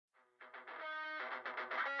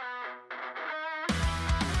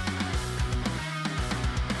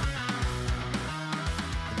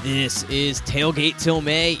This is Tailgate Till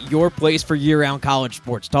May, your place for year-round college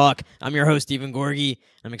sports talk. I'm your host, Stephen Gorgie.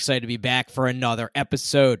 I'm excited to be back for another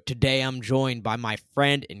episode. Today, I'm joined by my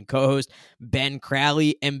friend and co-host, Ben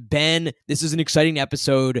Crowley. And Ben, this is an exciting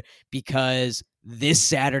episode because this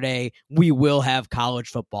Saturday, we will have college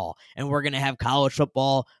football. And we're going to have college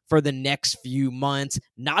football for the next few months.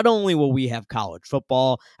 Not only will we have college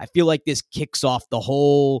football, I feel like this kicks off the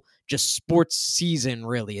whole just sports season,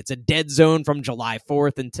 really. It's a dead zone from July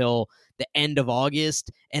 4th until the end of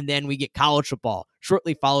August, and then we get college football,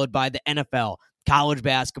 shortly followed by the NFL, college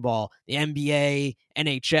basketball, the NBA,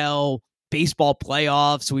 NHL, baseball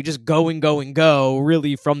playoffs. So we just go and go and go,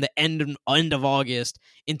 really, from the end of August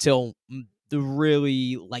until the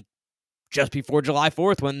really, just before July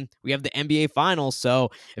 4th when we have the NBA Finals. So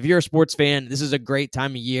if you're a sports fan, this is a great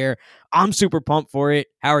time of year. I'm super pumped for it.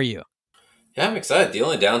 How are you? Yeah, I'm excited. The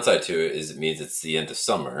only downside to it is it means it's the end of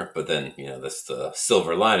summer, but then, that's the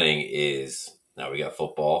silver lining is now we got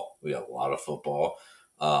football. We got a lot of football.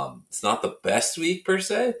 It's not the best week per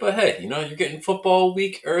se, but hey, you're getting football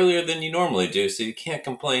week earlier than you normally do, so you can't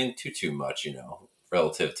complain too much,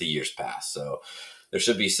 relative to years past. So there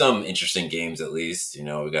should be some interesting games at least.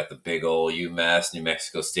 We got the big old UMass, New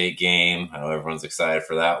Mexico State game. I know everyone's excited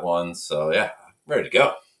for that one. So yeah, I'm ready to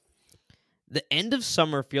go. The end of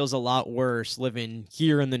summer feels a lot worse living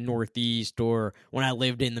here in the Northeast or when I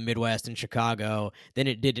lived in the Midwest in Chicago than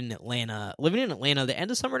it did in Atlanta. Living in Atlanta, the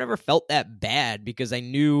end of summer never felt that bad because I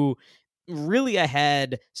knew really I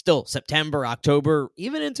had still September, October,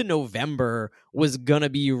 even into November was going to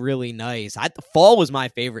be really nice. Fall was my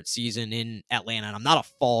favorite season in Atlanta, and I'm not a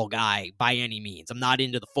fall guy by any means. I'm not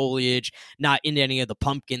into the foliage, not into any of the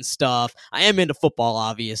pumpkin stuff. I am into football,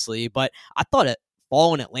 obviously, but I thought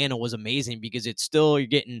fall in Atlanta was amazing because it's still, you're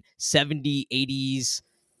getting 70, 80s,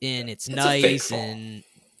 and it's nice. And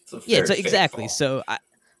yeah, so exactly. So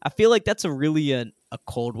I feel like that's a really a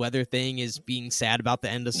cold weather thing is being sad about the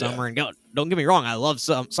end of summer. And don't get me wrong, I love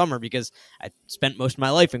summer because I spent most of my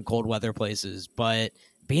life in cold weather places. But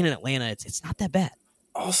being in Atlanta, it's not that bad.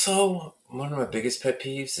 Also, one of my biggest pet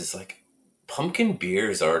peeves is pumpkin beer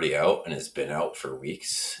is already out and has been out for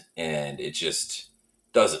weeks, and it just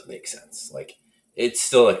doesn't make sense. It's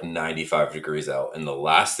still 95 degrees out, and the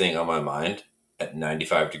last thing on my mind at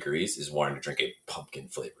 95 degrees is wanting to drink a pumpkin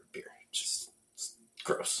flavored beer. Just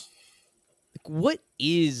gross. What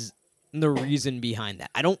is the reason behind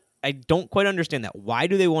that? I don't quite understand that. Why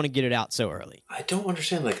do they want to get it out so early? I don't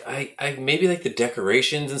understand. I maybe the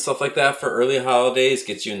decorations and stuff like that for early holidays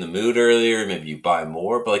gets you in the mood earlier. Maybe you buy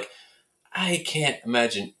more, but I can't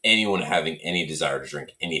imagine anyone having any desire to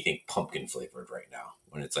drink anything pumpkin flavored right now.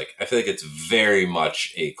 When it's I feel like it's very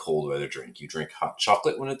much a cold weather drink. You drink hot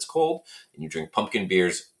chocolate when it's cold, and you drink pumpkin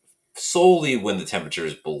beers solely when the temperature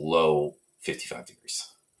is below 55 degrees.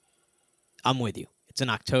 I'm with you. It's an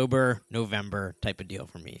October, November type of deal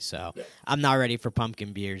for me. So yeah. I'm not ready for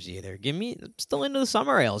pumpkin beers either. I'm still into the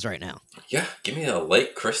summer ales right now. Yeah, give me a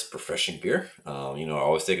light, crisp, refreshing beer. I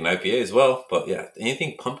always take an IPA as well. But yeah,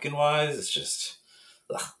 anything pumpkin wise, it's just,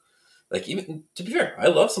 ugh. Even to be fair, I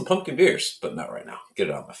love some pumpkin beers, but not right now. Get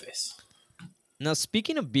it out of my face. Now,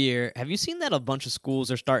 speaking of beer, have you seen that a bunch of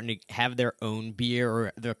schools are starting to have their own beer,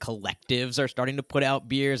 or their collectives are starting to put out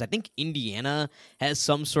beers? I think Indiana has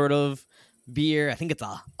some sort of beer. I think it's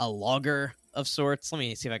a lager of sorts. Let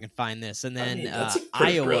me see if I can find this. And then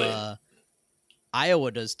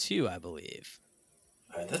Iowa does too, I believe.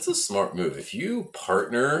 That's a smart move. If you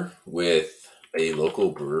partner with a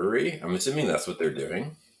local brewery, I'm assuming that's what they're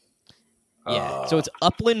doing. Yeah, so it's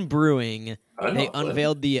Upland Brewing. They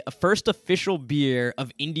unveiled the first official beer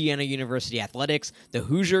of Indiana University Athletics, the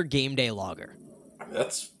Hoosier Game Day Lager.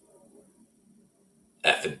 That's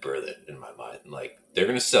effing brilliant in my mind. They're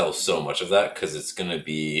going to sell so much of that because it's going to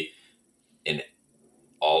be in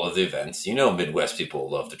all of the events. Midwest people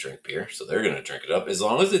love to drink beer, so they're going to drink it up. As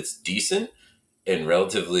long as it's decent and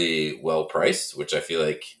relatively well priced, which I feel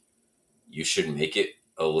like you should make it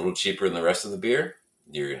a little cheaper than the rest of the beer,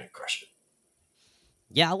 you're going to crush it.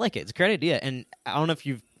 Yeah, I like it. It's a great idea. And I don't know if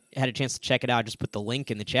you've had a chance to check it out. I just put the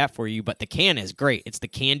link in the chat for you, but the can is great. It's the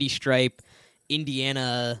candy stripe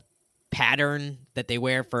Indiana pattern that they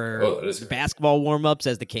wear for basketball warm-ups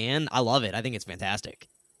as the can. I love it. I think it's fantastic.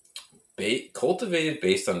 Cultivated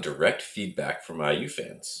based on direct feedback from IU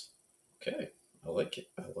fans. Okay. I like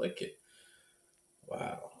it.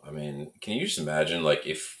 Wow. I mean, can you just imagine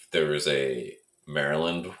if there was a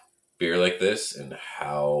Maryland beer like this and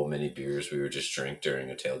how many beers we would just drink during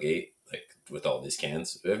a tailgate, with all these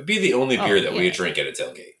cans? It'd be the only beer that we drink at a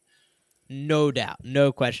tailgate. No doubt.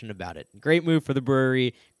 No question about it. Great move for the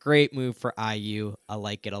brewery. Great move for IU. I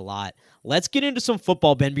like it a lot. Let's get into some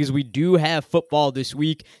football, Ben, because we do have football this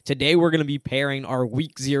week. Today, we're going to be pairing our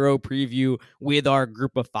Week 0 preview with our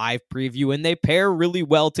Group of 5 preview, and they pair really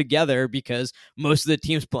well together because most of the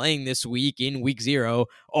teams playing this week in Week 0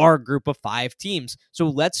 are Group of 5 teams. So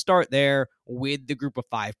let's start there with the Group of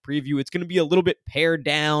 5 preview. It's going to be a little bit pared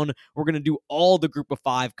down. We're going to do all the Group of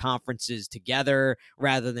 5 conferences together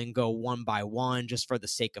rather than go one by one just for the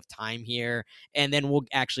sake of time here. And then we'll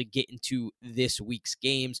actually get into this week's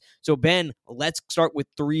games. So, Ben, let's start with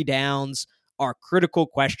 3 downs, our critical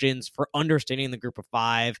questions for understanding the Group of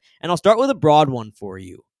 5. And I'll start with a broad one for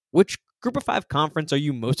you. Which Group of 5 conference are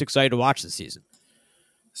you most excited to watch this season?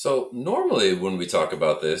 So normally when we talk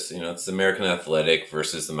about this, it's the American Athletic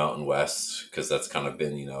versus the Mountain West, because that's kind of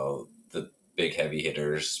been, the big heavy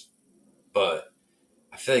hitters. But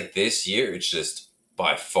I feel like this year it's just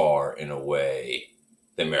by far, in a way,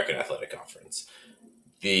 the American Athletic Conference.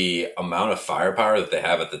 The amount of firepower that they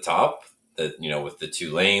have at the top, that, with the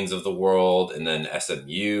Tulanes of the world, and then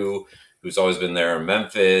SMU, who's always been there, in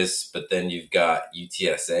Memphis, but then you've got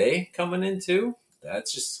UTSA coming in too.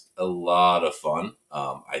 That's just a lot of fun.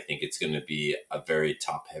 I think it's going to be a very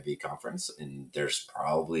top-heavy conference, and there's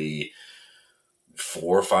probably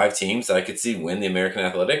 4 or 5 teams that I could see win the American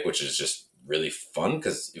Athletic, which is just really fun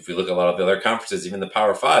because if we look at a lot of the other conferences, even the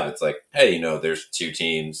Power 5, it's like, hey, there's 2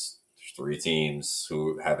 teams, there's 3 teams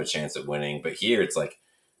who have a chance at winning. But here it's like,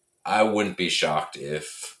 I wouldn't be shocked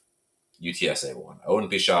if UTSA won. I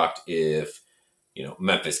wouldn't be shocked if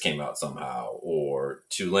Memphis came out somehow, or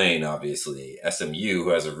Tulane, obviously, SMU, who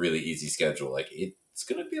has a really easy schedule. Like, it's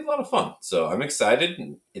going to be a lot of fun. So I'm excited.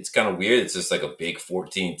 And it's kind of weird. It's just like a big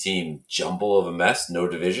 14-team jumble of a mess, no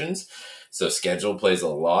divisions. So schedule plays a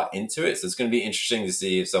lot into it. So it's going to be interesting to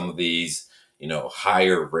see if some of these,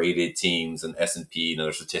 higher rated teams and S&P and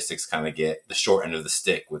other statistics kind of get the short end of the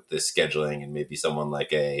stick with this scheduling, and maybe someone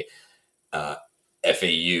like a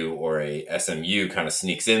FAU or a SMU kind of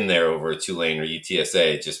sneaks in there over Tulane or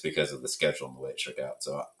UTSA just because of the schedule and the way it shook out.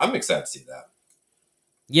 So I'm excited to see that.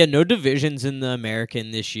 Yeah, no divisions in the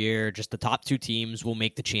American this year. Just the top 2 teams will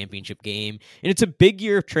make the championship game. And it's a big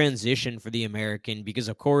year of transition for the American because,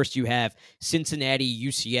 of course, you have Cincinnati,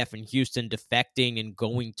 UCF, and Houston defecting and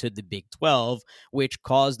going to the Big 12, which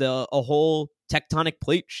caused a whole tectonic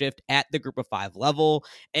plate shift at the Group of 5 level.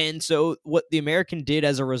 And so what the American did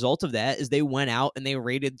as a result of that is they went out and they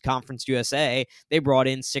raided Conference USA. They brought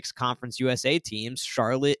in 6 Conference USA teams: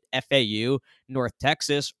 Charlotte, FAU, North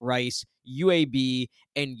Texas, Rice, UAB,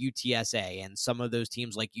 and UTSA. And some of those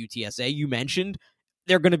teams like UTSA you mentioned,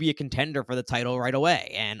 they're going to be a contender for the title right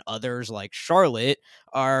away. And others like Charlotte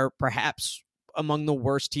are perhaps among the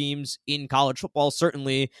worst teams in college football,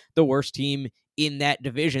 certainly the worst team in that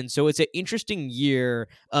division. So it's an interesting year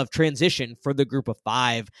of transition for the Group of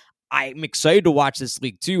 5. I'm excited to watch this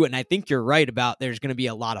league too, and I think you're right about there's going to be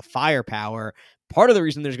a lot of firepower. Part of the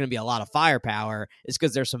reason there's going to be a lot of firepower is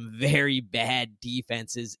because there's some very bad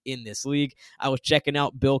defenses in this league. I was checking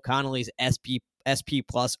out Bill Connolly's SP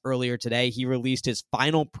Plus earlier today. He released his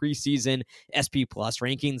final preseason SP Plus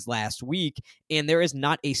rankings last week, and there is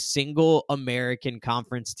not a single American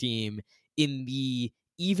Conference team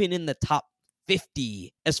even in the top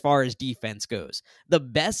 50 as far as defense goes. The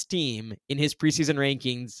best team in his preseason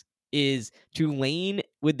rankings is Tulane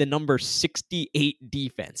with the number 68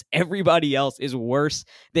 defense. Everybody else is worse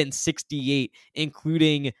than 68,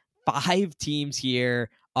 including 5 teams here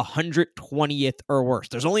 120th or worse.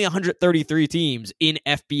 There's only 133 teams in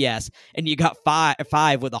FBS, and you got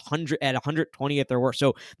five with 100 at 120th or worse.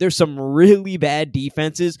 So there's some really bad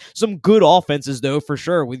defenses, some good offenses though, for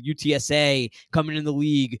sure, with UTSA coming in the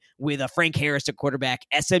league with a Frank Harris at quarterback,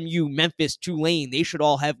 SMU, Memphis, Tulane. They should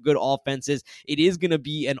all have good offenses. It is going to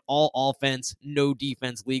be an all offense, no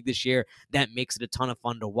defense league this year. That makes it a ton of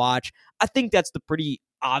fun to watch. I think that's the pretty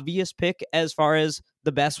obvious pick as far as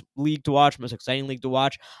the best league to watch, most exciting league to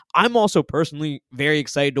watch. I'm also personally very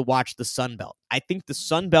excited to watch the Sun Belt. I think the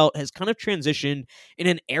Sun Belt has kind of transitioned in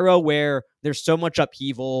an era where there's so much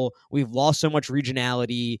upheaval. We've lost so much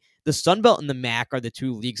regionality. The Sun Belt and the MAC are the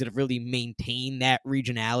 2 leagues that have really maintained that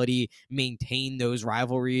regionality, maintained those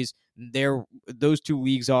rivalries. Those 2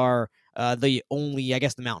 leagues are the only, I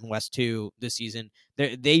guess, the Mountain West too this season.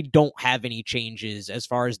 They don't have any changes as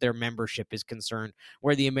far as their membership is concerned,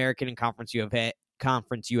 where the American and Conference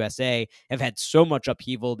USA have had so much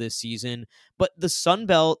upheaval this season. But the Sun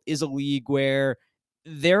Belt is a league where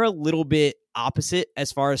they're a little bit opposite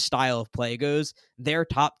as far as style of play goes. Their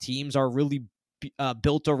top teams are really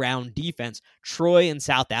built around defense. Troy and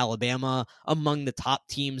South Alabama among the top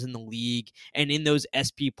teams in the league, and in those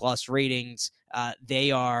SP plus ratings,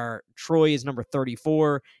 Troy is number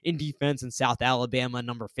 34 in defense, and South Alabama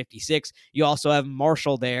number 56. You also have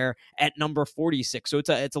Marshall there at number 46. So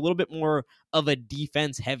it's a little bit more of a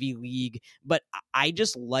defense heavy league, but I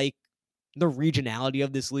just like the regionality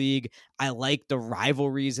of this league. I like the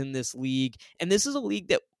rivalries in this league, and this is a league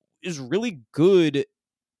that is really good,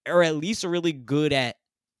 or at least really good at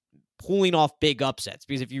pulling off big upsets.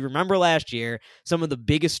 Because if you remember last year, some of the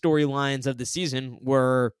biggest storylines of the season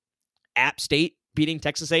were App State beating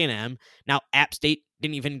Texas A&M. Now, App State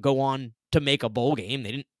didn't even go on to make a bowl game.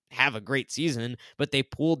 They didn't have a great season, but they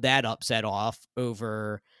pulled that upset off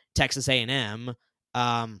over Texas A&M.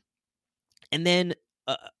 And then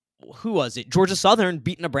who was it? Georgia Southern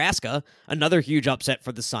beat Nebraska, another huge upset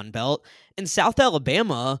for the Sun Belt. And South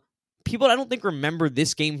Alabama, people I don't think remember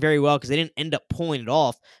this game very well because they didn't end up pulling it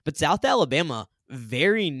off, but South Alabama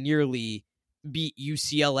very nearly beat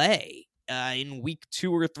UCLA in week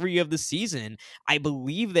 2 or 3 of the season. I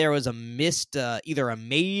believe there was a missed, either a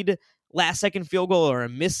made last-second field goal or a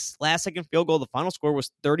missed last-second field goal. The final score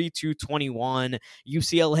was 32-21.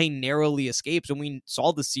 UCLA narrowly escapes, and we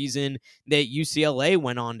saw the season that UCLA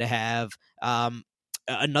went on to have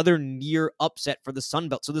another near upset for the Sun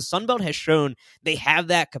Belt. So the Sun Belt has shown they have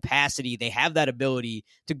that capacity, they have that ability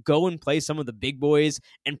to go and play some of the big boys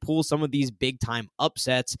and pull some of these big-time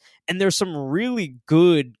upsets. And there's some really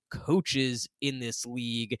good coaches in this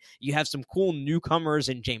league. You have some cool newcomers,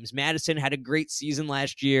 and James Madison had a great season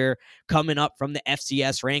last year, coming up from the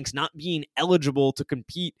FCS ranks, not being eligible to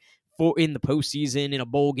compete in the postseason in a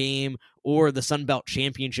bowl game or the Sun Belt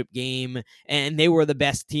Championship game, and they were the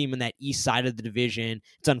best team in that east side of the division.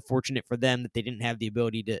 It's unfortunate for them that they didn't have the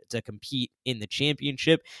ability to compete in the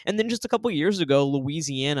championship. And then just a couple years ago,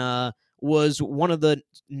 Louisiana was one of the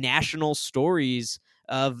national stories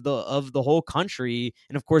of the whole country.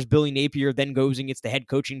 And of course, Billy Napier then goes and gets the head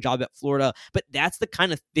coaching job at Florida. But that's the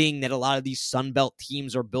kind of thing that a lot of these Sun Belt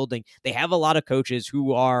teams are building. They have a lot of coaches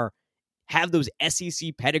who have those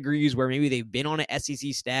SEC pedigrees where maybe they've been on an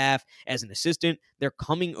SEC staff as an assistant. They're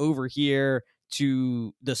coming over here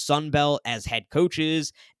to the Sun Belt as head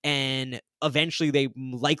coaches, and eventually they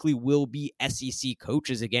likely will be SEC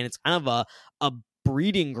coaches again. It's kind of a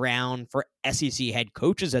breeding ground for SEC head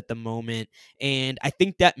coaches at the moment, and I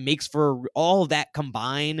think that makes for all of that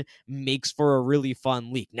combined makes for a really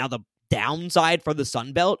fun league. Now, the downside for the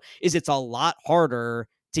Sun Belt is it's a lot harder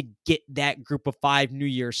to get that Group of 5 New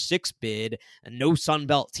Year's 6 bid. And no Sun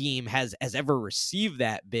Belt team has ever received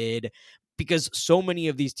that bid because so many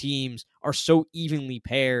of these teams are so evenly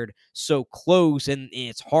paired, so close, and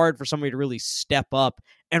it's hard for somebody to really step up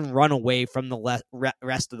and run away from the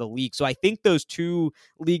rest of the league. So I think those two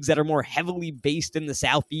leagues that are more heavily based in the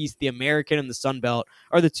Southeast, the American and the Sun Belt,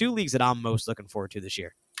 are the two leagues that I'm most looking forward to this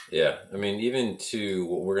year. Yeah, I mean, even to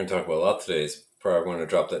what we're going to talk about a lot today is probably going to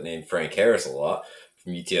drop that name Frank Harris a lot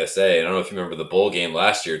from UTSA. And I don't know if you remember the bowl game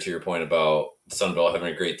last year, to your point about Sun Belt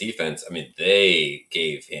having a great defense. I mean, they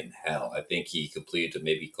gave him hell. I think he completed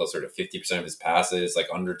maybe closer to 50% of his passes, like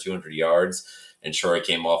under 200 yards. And Troy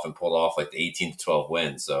came off and pulled off like the 18-12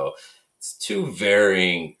 win. So it's two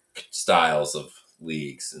varying styles of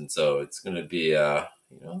leagues. And so it's going to be,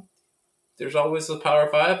 there's always the Power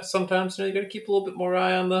 5. Sometimes you got to keep a little bit more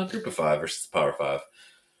eye on the Group of 5 versus the Power 5.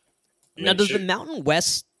 Now, does the Mountain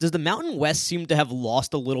West seem to have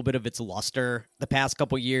lost a little bit of its luster the past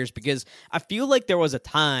couple years? Because I feel like there was a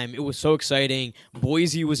time it was so exciting.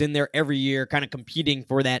 Boise was in there every year, kind of competing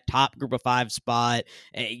for that top Group of 5 spot.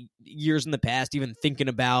 Years in the past, even thinking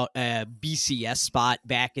about a BCS spot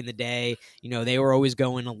back in the day. They were always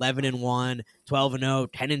going 11-1, 12-0,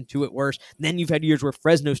 10-2 at worst. And then you've had years where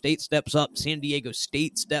Fresno State steps up, San Diego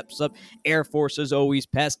State steps up, Air Force is always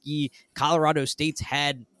pesky. Colorado State's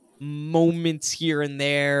had moments here and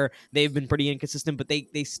there. They've been pretty inconsistent, but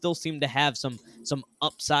they still seem to have some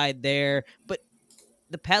upside there. But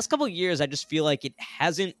the past couple of years, I just feel like it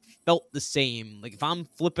hasn't felt the same. Like if I'm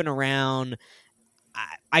flipping around,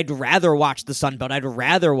 I'd rather watch the Sun Belt. I'd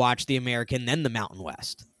rather watch the American than the Mountain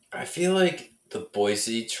West. I feel like the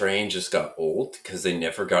Boise train just got old because they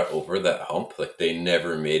never got over that hump. Like they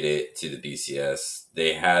never made it to the BCS.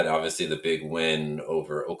 They had obviously the big win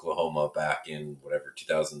over Oklahoma back in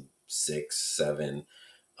 2006, 2007.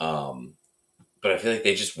 But I feel like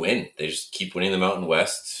they just win. They just keep winning the Mountain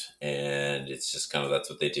West, and it's just kind of that's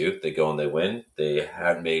what they do. They go and they win. They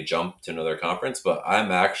hadn't made a jump to another conference, but I'm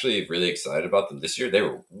actually really excited about them this year. They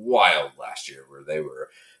were wild last year where they were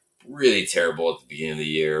really terrible at the beginning of the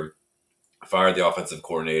year. Fired the offensive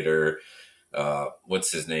coordinator.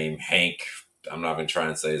 What's his name? Hank I'm not going to try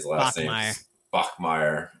and say his last name.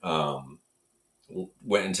 Bachmeier. Bachmeier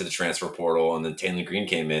went into the transfer portal, and then Taylor Green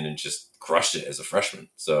came in and just crushed it as a freshman.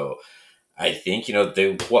 So I think,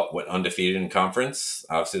 they went undefeated in conference.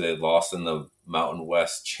 Obviously, they lost in the Mountain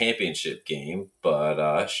West championship game, but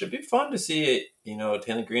it should be fun to see it.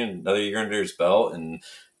 Taylor Green another year under his belt, and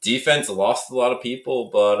defense lost a lot of people,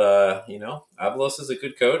 but Avalos is a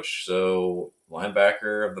good coach, so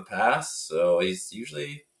linebacker of the past, so he's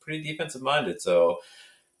usually pretty defensive minded. So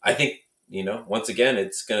I think once again,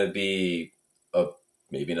 it's going to be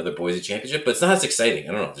maybe another Boise championship, but it's not as exciting.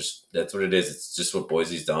 I don't know. Just that's what it is. It's just what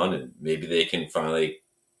Boise's done, and maybe they can finally.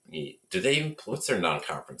 Do they even? What's their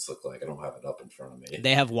non-conference look like? I don't have it up in front of me.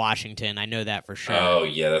 They have Washington. I know that for sure. Oh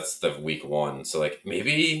yeah, that's the week one. So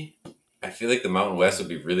maybe I feel like the Mountain West would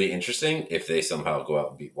be really interesting if they somehow go out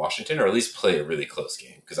and beat Washington, or at least play a really close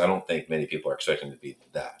game, because I don't think many people are expecting to be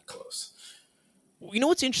that close. You know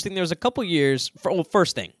what's interesting? There was a couple years.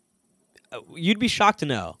 First thing. You'd be shocked to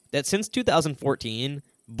know that since 2014,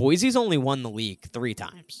 Boise's only won the league 3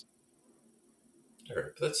 times.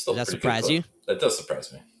 Sure, that's still does that surprise you? That does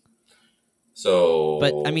surprise me. So,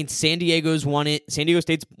 but San Diego's won it. San Diego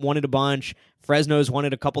State's won it a bunch. Fresno's won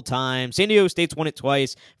it a couple times. San Diego State's won it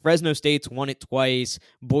twice. Fresno State's won it twice.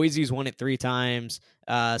 Boise's won it 3 times.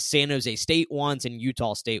 San Jose State once and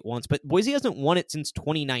Utah State once. But Boise hasn't won it since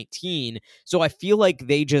 2019. So I feel like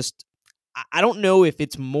they just. I don't know if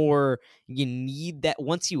it's more you need that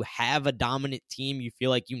once you have a dominant team, you feel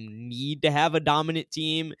like you need to have a dominant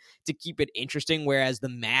team to keep it interesting, whereas the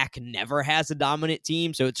MAC never has a dominant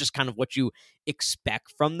team. So it's just kind of what you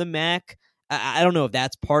expect from the MAC. I don't know if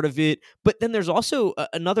that's part of it. But then there's also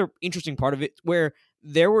another interesting part of it where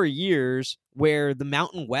there were years where the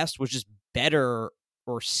Mountain West was just better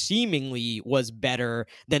or seemingly was better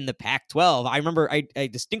than the Pac-12. I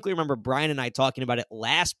distinctly remember Brian and I talking about it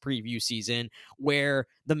last preview season where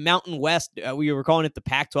the Mountain West, we were calling it the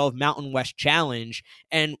Pac-12 Mountain West Challenge,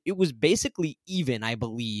 and it was basically even, I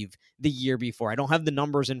believe, the year before. I don't have the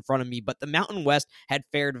numbers in front of me, but the Mountain West had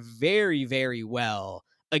fared very, very well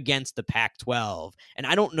against the Pac-12. And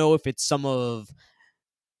I don't know if it's some of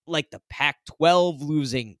like the Pac-12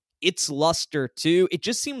 losing its luster too. It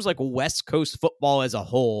just seems like West Coast football as a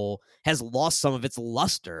whole has lost some of its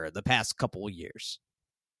luster the past couple of years.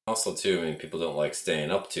 Also, too, people don't like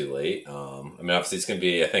staying up too late. Obviously, it's going to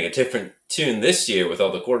be, I think, a different tune this year with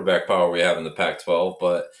all the quarterback power we have in the Pac-12.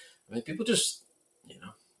 But people just,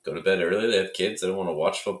 go to bed early. They have kids. They don't want to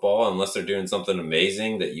watch football unless they're doing something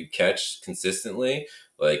amazing that you catch consistently,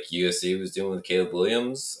 like USC was doing with Caleb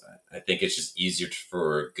Williams. I think it's just easier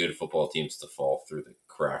for good football teams to fall through the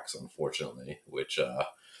cracks, unfortunately, which,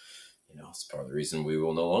 it's part of the reason we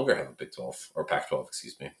will no longer have a Big 12 or Pac-12,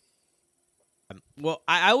 excuse me. Well,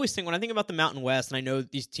 I always think when I think about the Mountain West, and I know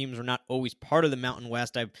these teams are not always part of the Mountain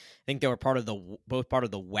West. I think they were both part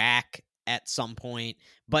of the WAC at some point.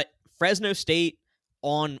 But Fresno State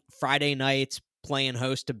on Friday nights playing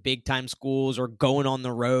host to big time schools or going on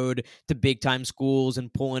the road to big time schools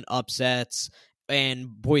and pulling upsets. And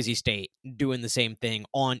Boise State doing the same thing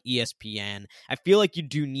on ESPN. I feel like you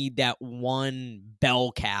do need that one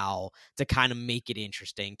bell cow to kind of make it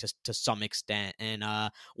interesting to some extent. And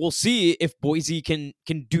we'll see if Boise can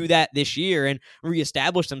do that this year and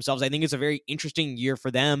reestablish themselves. I think it's a very interesting year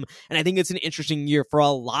for them. And I think it's an interesting year for a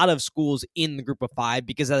lot of schools in the group of 5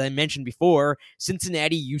 because, as I mentioned before,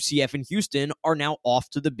 Cincinnati, UCF, and Houston are now off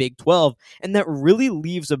to the Big 12. And that really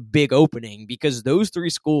leaves a big opening because those 3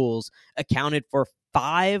 schools accounted for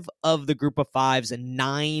 5 of the group of 5's and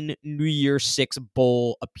 9 New Year's 6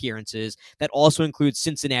 bowl appearances. That also includes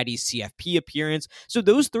Cincinnati's CFP appearance. So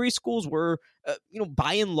those 3 schools were,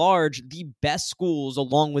 by and large, the best schools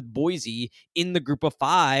along with Boise in the group of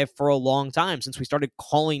 5 for a long time since we started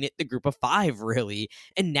calling it the group of 5, really.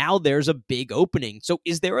 And now there's a big opening. So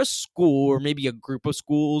is there a school or maybe a group of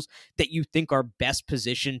schools that you think are best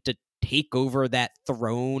positioned to take over that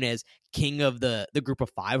throne as king of the group of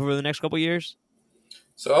 5 over the next couple of years?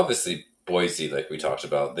 So obviously Boise, like we talked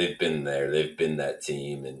about, they've been there. They've been that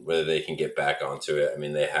team, and whether they can get back onto it,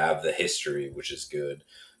 they have the history, which is good.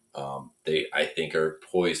 They, I think, are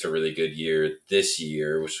poised for a really good year this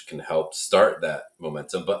year, which can help start that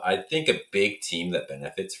momentum. But I think a big team that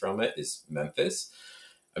benefits from it is Memphis.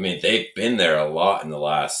 They've been there a lot in the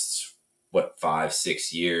last,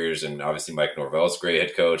 5-6 years. And obviously Mike Norvell's a great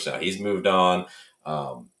head coach. Now he's moved on.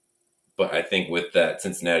 But I think with that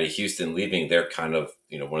Cincinnati, Houston leaving, they're kind of,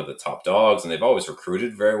 one of the top dogs, and they've always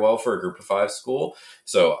recruited very well for a group of 5 school.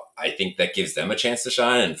 So I think that gives them a chance to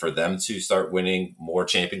shine and for them to start winning more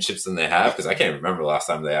championships than they have. Because I can't remember the last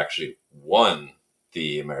time they actually won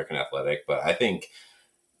the American Athletic, but I think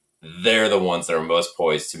they're the ones that are most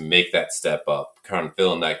poised to make that step up, kind of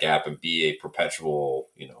fill in that gap and be a perpetual,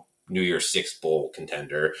 New Year's Six bowl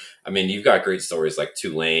contender. I mean, you've got great stories like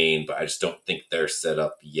Tulane, but I just don't think they're set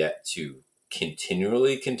up yet to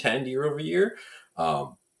continually contend year over year.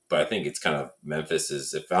 But I think it's kind of Memphis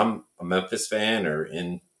is, if I'm a Memphis fan or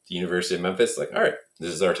in the University of Memphis, like, all right,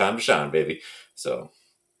 this is our time to shine, baby. So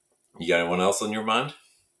you got anyone else on your mind?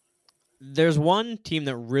 There's one team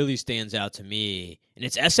that really stands out to me, and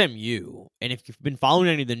it's SMU. And if you've been following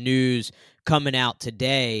any of the news coming out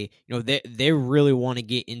today, they really want to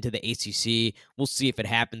get into the ACC. We'll see if it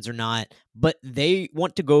happens or not, but they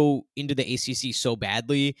want to go into the ACC so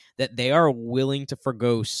badly that they are willing to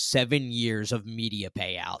forgo 7 years of media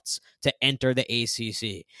payouts to enter the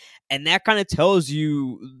ACC. And that kind of tells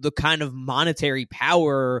you the kind of monetary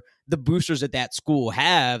power the boosters at that school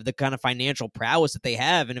have, the kind of financial prowess that they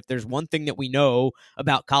have. And if there's one thing that we know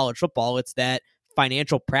about college football, it's that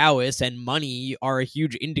financial prowess and money are a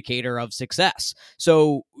huge indicator of success.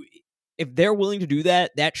 So if they're willing to do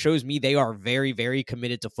that, that shows me they are very, very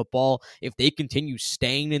committed to football. If they continue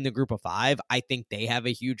staying in the group of five, I think they have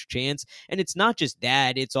a huge chance. And it's not just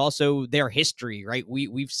that, it's also their history, right?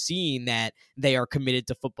 We've seen that they are committed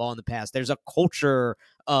to football in the past. There's a culture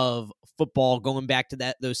of football going back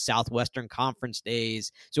to those Southwestern Conference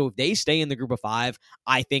days. So if they stay in the group of five,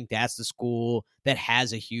 I think that's the school that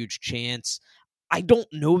has a huge chance. I don't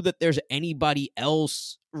know that there's anybody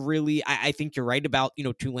else really. I think you're right about,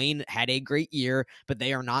 Tulane had a great year, but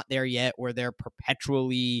they are not there yet where they're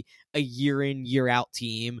perpetually a year in, year out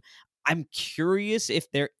team. I'm curious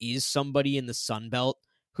if there is somebody in the Sun Belt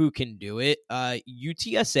who can do it.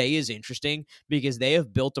 UTSA is interesting because they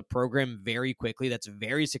have built a program very quickly that's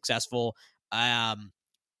very successful.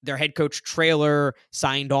 Their head coach Traylor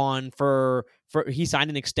signed on for he signed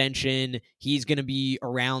an extension. He's going to be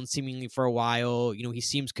around seemingly for a while. He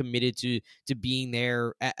seems committed to being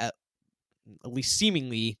there at least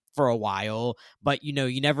seemingly for a while. But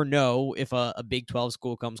you never know if a Big 12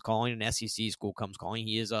 school comes calling, an SEC school comes calling.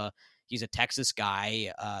 He's a Texas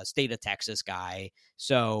guy, state of Texas guy.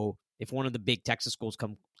 So if one of the big Texas schools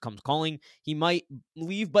comes calling, he might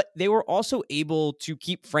leave. But they were also able to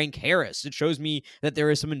keep Frank Harris. It shows me that there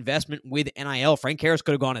is some investment with NIL. Frank Harris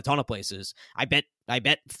could have gone a ton of places. I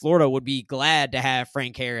bet Florida would be glad to have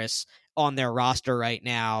Frank Harris on their roster right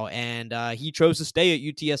now, and he chose to stay at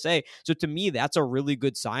UTSA. So to me, that's a really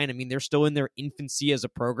good sign. I mean, they're still in their infancy as a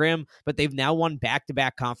program, but they've now won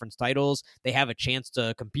back-to-back conference titles. They have a chance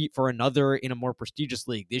to compete for another in a more prestigious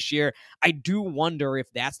league this year. I do wonder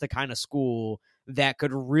if that's the kind of school that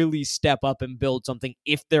could really step up and build something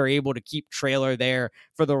if they're able to keep Traylor there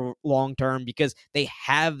for the long term, because they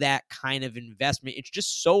have that kind of investment. It's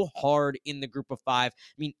just so hard in the group of five.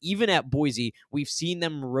 I mean, even at Boise, we've seen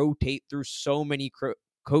them rotate through so many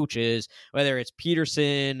coaches, whether it's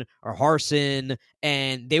Peterson or Harsin,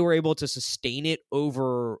 and they were able to sustain it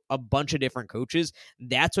over a bunch of different coaches.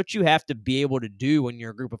 That's what you have to be able to do when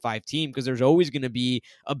you're a group of five team, because there's always going to be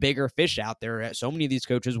a bigger fish out there. So many of these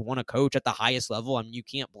coaches want to coach at the highest level. I mean, you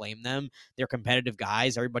can't blame them. They're competitive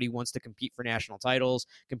guys. Everybody wants to compete for national titles,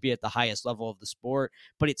 compete at the highest level of the sport.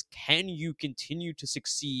 But it's, can you continue to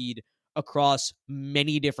succeed across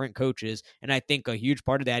many different coaches? And I think a huge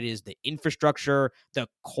part of that is the infrastructure, the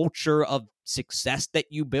culture of success that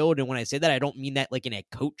you build. And when I say that, I don't mean that like in a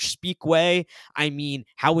coach speak way. I mean,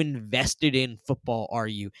 how invested in football are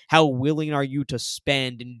you? How willing are you to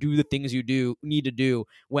spend and do the things you need to do,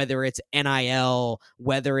 whether it's NIL,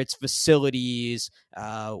 whether it's facilities,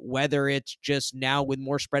 whether it's just now with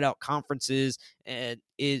more spread out conferences, and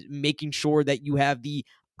is making sure that you have the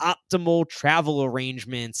optimal travel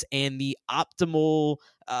arrangements and the optimal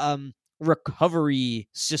recovery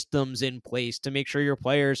systems in place to make sure your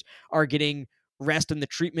players are getting rest and the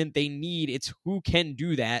treatment they need. It's who can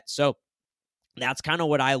do that. So that's kind of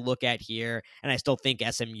what I look at here. And I still think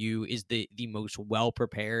SMU is the most well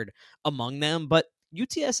prepared among them. But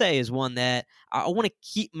UTSA is one that I want to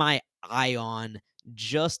keep my eye on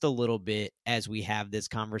just a little bit as we have this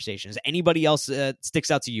conversation. Is anybody else sticks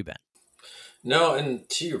out to you, Ben? No, and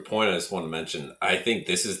to your point, I just want to mention, I think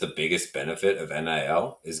this is the biggest benefit of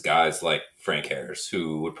NIL is guys like Frank Harris,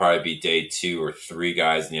 who would probably be day 2 or 3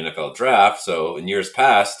 guys in the NFL draft. So in years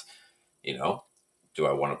past, do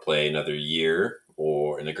I want to play another year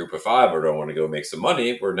or in a group of 5, or do I want to go make some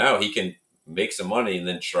money? Where now he can make some money and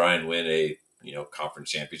then try and win a,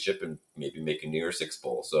 conference championship and maybe make a New Year's Six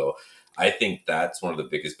bowl. So I think that's one of the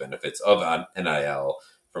biggest benefits of NIL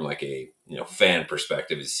from like a fan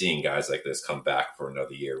perspective, is seeing guys like this come back for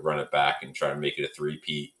another year, run it back, and try to make it a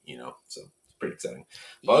three-peat. So pretty exciting.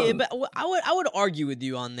 Yeah, but I would argue with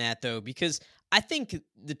you on that though, because I think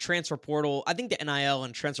the transfer portal, I think the NIL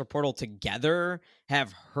and transfer portal together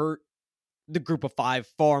have hurt the group of five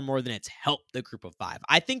far more than it's helped the group of five.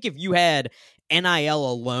 I think if you had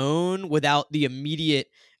NIL alone without the immediate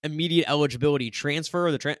eligibility transfer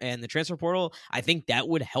and the transfer portal, I think that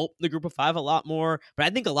would help the group of five a lot more. But I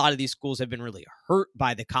think a lot of these schools have been really hurt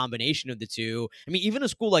by the combination of the two. I mean, even a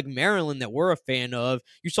school like Maryland that we're a fan of,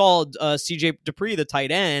 you saw CJ Dupree, the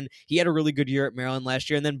tight end, he had a really good year at Maryland last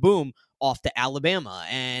year, and then boom, off to Alabama.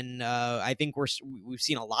 And I think we've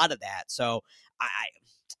seen a lot of that. So I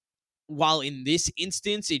while in this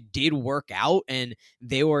instance it did work out and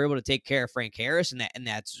they were able to take care of Frank Harris, and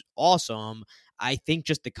that's awesome, I think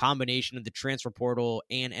just the combination of the transfer portal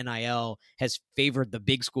and NIL has favored the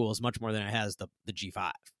big schools much more than it has the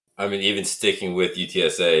G5. I mean, even sticking with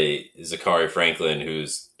UTSA, Zachary Franklin,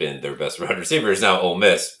 who's been their best wide receiver, is now Ole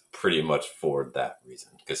Miss pretty much for that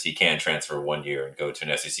reason, because he can transfer 1 year and go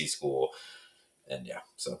to an SEC school. And yeah,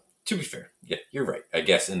 so to be fair, yeah, you're right. I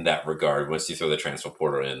guess in that regard, once you throw the transfer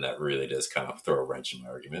portal in, that really does kind of throw a wrench in my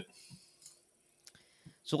argument.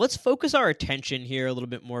 So let's focus our attention here a little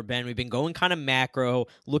bit more, Ben. We've been going kind of macro,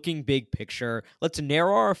 looking big picture. Let's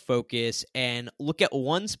narrow our focus and look at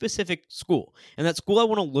one specific school. And that school I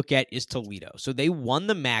want to look at is Toledo. So they won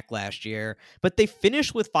the MAC last year, but they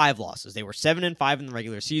finished with 5 losses. They were 7-5 in the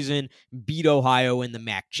regular season, beat Ohio in the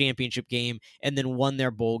MAC championship game, and then won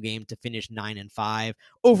their bowl game to finish 9-5.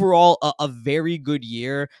 Overall, a very good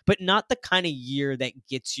year, but not the kind of year that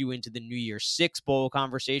gets you into the New Year's Six bowl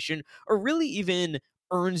conversation, or really even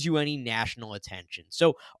earns you any national attention.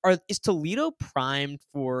 So is Toledo primed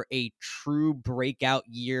for a true breakout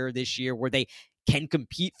year this year where they can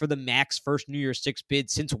compete for the MAC's first New Year's Six bid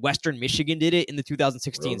since Western Michigan did it in the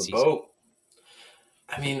 2016 season? Boat.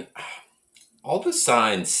 I mean, all the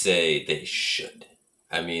signs say they should.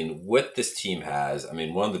 I mean, what this team has, I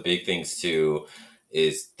mean, one of the big things too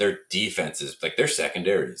is their defenses, like their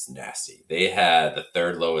secondary is nasty. They had the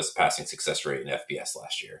 3rd lowest passing success rate in FBS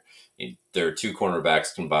last year. Their 2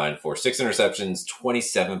 cornerbacks combined for 6 interceptions,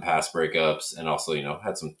 27 pass breakups, and also,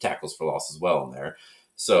 had some tackles for loss as well in there.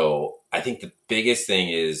 So I think the biggest thing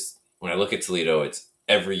is when I look at Toledo, it's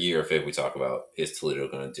every year if we talk about, is Toledo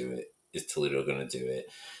going to do it? Is Toledo going to do it?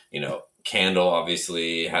 Candle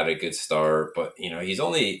obviously had a good start, but he's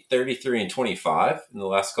only 33-25 in the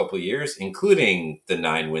last couple of years, including the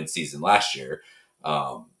 9-win season last year.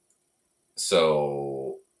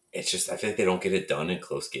 So it's just, I think they don't get it done in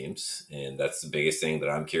close games, and that's the biggest thing that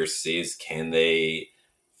I'm curious to see is, can they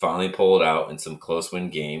finally pull it out in some close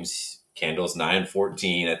win games? Candle's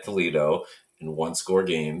 9-14 at Toledo in 1-score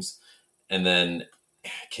games, and then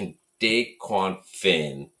can Daquan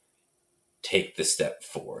Finn take the step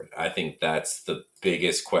forward? I think that's the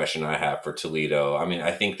biggest question I have for Toledo. I mean,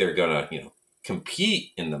 I think they're going to,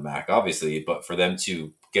 compete in the MAC, obviously, but for them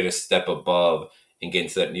to get a step above and get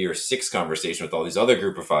into that New Year's Six conversation with all these other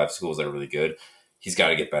group of 5 schools that are really good, he's got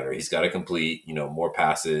to get better. He's got to complete, more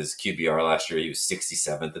passes. QBR last year, he was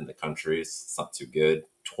 67th in the country. It's not too good.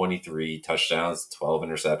 23 touchdowns, 12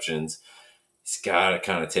 interceptions. He's got to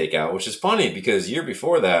kind of take out, which is funny because year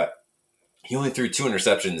before that, he only threw 2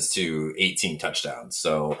 interceptions to 18 touchdowns.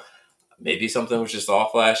 So maybe something was just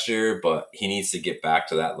off last year, but he needs to get back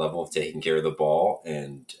to that level of taking care of the ball.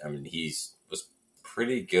 And I mean, was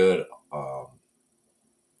pretty good,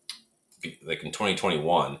 like in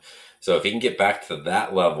 2021. So if he can get back to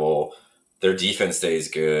that level, their defense stays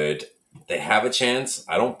good. They have a chance.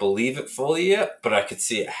 I don't believe it fully yet, but I could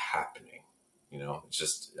see it happening. It's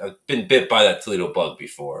just, I've been bit by that Toledo bug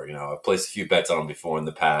before. I've placed a few bets on them before in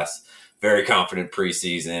the past. Very confident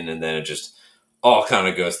preseason, and then it just all kind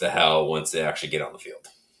of goes to hell once they actually get on the field.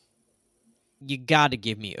 You got to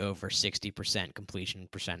give me over 60% completion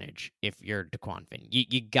percentage if you're Daquan Finn.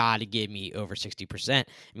 You got to give me over 60%.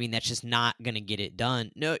 I mean, that's just not going to get it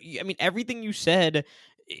done. No, I mean, everything you said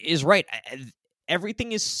is right.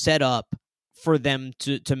 Everything is set up for them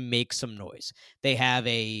to make some noise. They have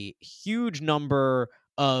a huge number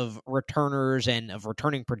of returners and of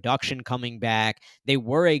returning production coming back. They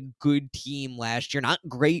were a good team last year. Not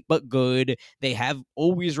great, but good. They have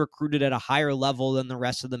always recruited at a higher level than the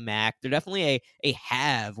rest of the MAC. They're definitely a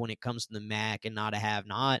have when it comes to the MAC and not a have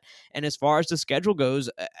not. And as far as the schedule goes,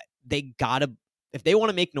 they gotta, if they want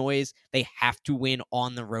to make noise, they have to win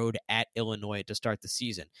on the road at Illinois to start the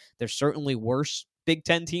season. There's certainly worse Big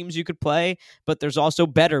Ten teams you could play, but there's also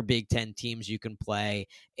better Big Ten teams you can play.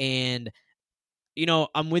 And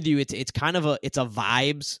I'm with you. It's kind of a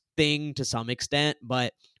vibes thing to some extent,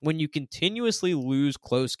 but when you continuously lose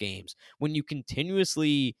close games, when you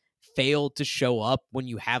continuously fail to show up when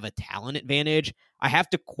you have a talent advantage, I have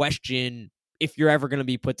to question if you're ever going to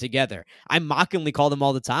be put together. I mockingly call them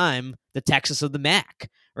all the time the Texas of the MAC,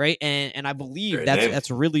 right? And I believe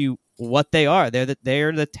that's really what they are. They're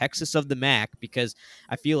the Texas of the MAC, because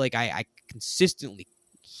I feel like I consistently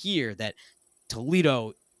hear that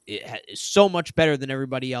Toledo is so much better than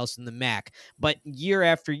everybody else in the MAC. But year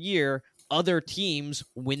after year, other teams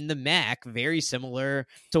win the MAC, very similar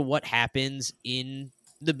to what happens in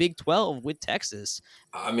the Big 12 with Texas.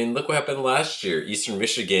 I mean, look what happened last year. Eastern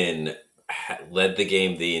Michigan led the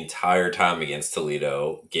game the entire time against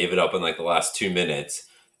Toledo, gave it up in like the last 2 minutes,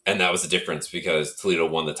 and that was the difference because Toledo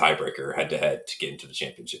won the tiebreaker head-to-head to get into the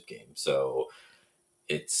championship game. So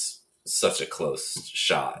it's such a close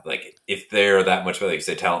shot. Like, if they're that much better, like you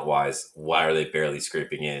say, talent-wise, why are they barely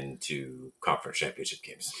scraping into conference championship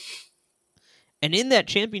games? And in that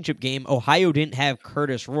championship game, Ohio didn't have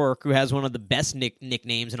Curtis Rourke, who has one of the best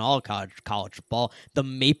nicknames in all college football, the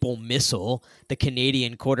Maple Missile, the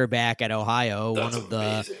Canadian quarterback at Ohio. That's one of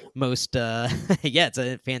amazing. The most, yeah, it's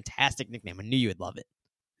a fantastic nickname. I knew you would love it.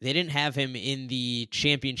 They didn't have him in the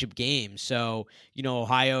championship game. So,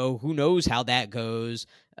 Ohio, who knows how that goes.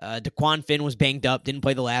 DeQuan Finn was banged up, didn't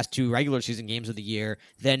play the last 2 regular season games of the year,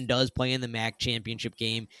 then does play in the MAC championship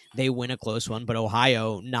game. They win a close one, but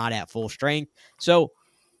Ohio not at full strength. So,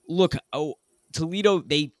 look, Toledo,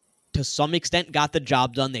 they to some extent got the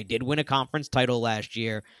job done. They did win a conference title last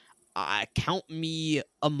year. Count me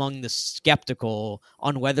among the skeptical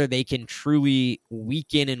on whether they can truly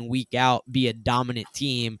week in and week out be a dominant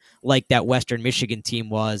team like that Western Michigan team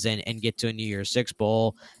was and get to a New Year's Six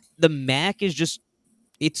Bowl. The MAC is just,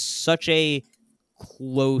 it's such a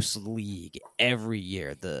close league every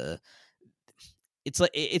year.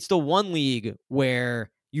 It's the one league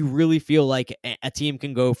where you really feel like a team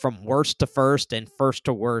can go from worst to first and first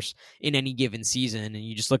to worst in any given season. And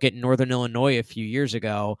you just look at Northern Illinois a few years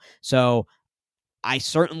ago. So I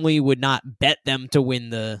certainly would not bet them to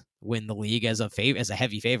win the league as a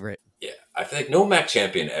heavy favorite. Yeah, I feel like no MAC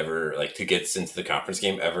champion ever, like, to get into the conference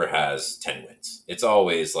game ever has 10 wins. It's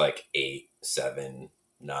always like 8, 7,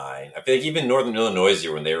 9. I feel like even Northern Illinois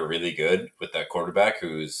year, when they were really good with that quarterback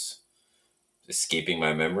who's escaping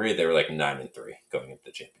my memory, they were like 9-3 going into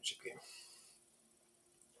the championship game.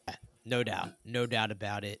 No doubt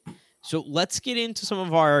about it. So let's get into some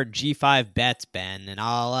of our G5 bets, Ben, and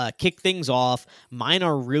I'll kick things off. Mine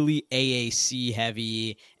are really AAC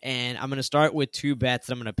heavy, and I'm going to start with 2 bets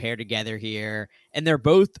that I'm going to pair together here, and they're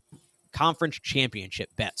both conference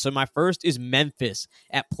championship bets. So my first is Memphis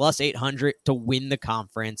at plus 800 to win the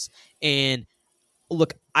conference, and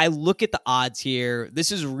look, I look at the odds here. This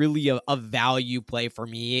is really a value play for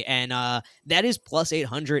me, and that is plus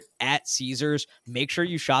 800 at Caesars. Make sure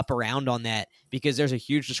you shop around on that, because there's a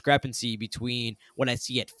huge discrepancy between what I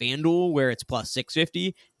see at FanDuel, where it's plus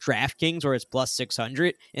 650, DraftKings, where it's plus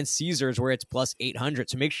 600, and Caesars, where it's plus 800.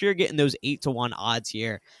 So make sure you're getting those 8-1 odds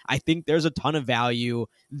here. I think there's a ton of value.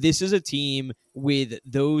 This is a team with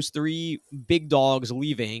those 3 big dogs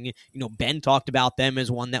leaving. Ben talked about them as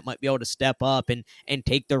one that might be able to step up and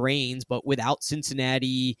take the reins, but without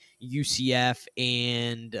Cincinnati, UCF,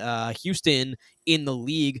 and Houston in the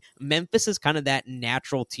league, Memphis is kind of that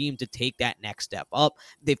natural team to take that next step up.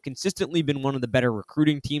 They've consistently been one of the better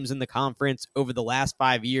recruiting teams in the conference. Over the last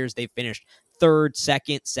 5 years, they've finished 3rd,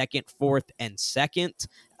 2nd, 4th, and 2nd.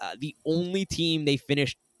 The only team they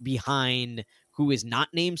finished behind who is not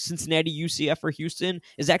named Cincinnati, UCF, or Houston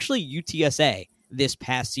is actually UTSA this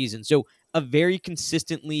past season. So a very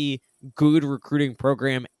consistently good recruiting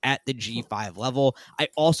program at the G5 level. I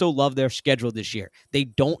also love their schedule this year. They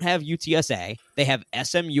don't have UTSA, they have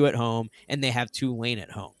SMU at home, and they have Tulane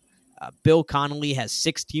at home. Bill Connolly has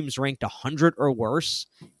 6 teams ranked 100 or worse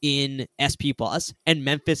in SP Plus, and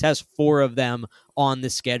Memphis has 4 of them on the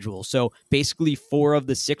schedule. So basically 4 of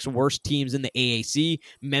the 6 worst teams in the AAC,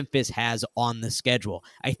 Memphis has on the schedule.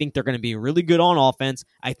 I think they're going to be really good on offense.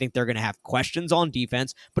 I think they're going to have questions on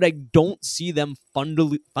defense, but I don't see them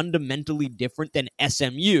fundamentally different than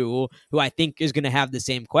SMU, who I think is going to have the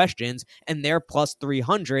same questions, and they're plus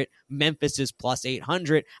 300. Memphis is plus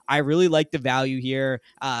 800. I really like the value here.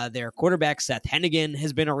 Their quarterback, Seth Hennigan,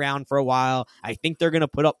 has been around for a while. I think they're going to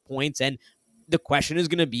put up points, and the question is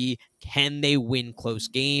going to be, can they win close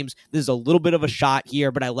games? There's a little bit of a shot here,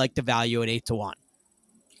 but I like the value at 8-1.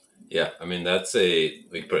 Yeah, I mean,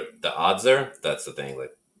 we put the odds there. That's the thing.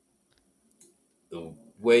 Like, the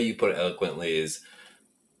way you put it eloquently is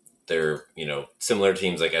they're, similar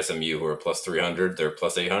teams like SMU who are plus 300, they're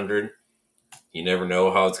plus 800. You never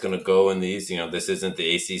know how it's going to go in these. This isn't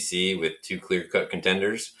the ACC with 2 clear-cut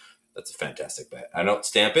contenders. That's a fantastic bet. I don't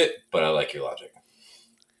stamp it, but I like your logic.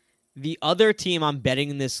 The other team I'm betting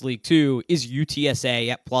in this league too is UTSA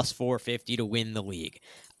at plus 450 to win the league.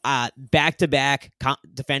 Back-to-back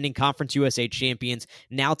defending Conference USA champions,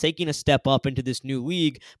 now taking a step up into this new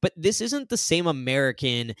league. But this isn't the same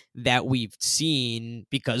American that we've seen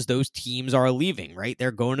because those teams are leaving, right? They're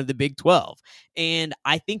going to the Big 12. And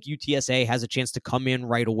I think UTSA has a chance to come in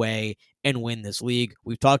right away and win this league.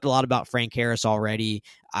 We've talked a lot about Frank Harris already.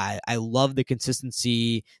 I love the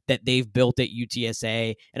consistency that they've built at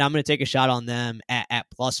UTSA, and I'm going to take a shot on them at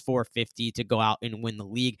plus 450 to go out and win the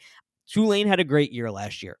league. Tulane had a great year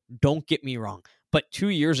last year. Don't get me wrong. But 2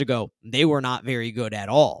 years ago, they were not very good at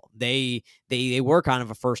all. They were kind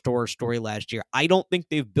of a first horror story last year. I don't think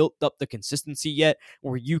they've built up the consistency yet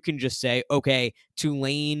where you can just say, okay,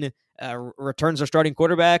 Tulane returns their starting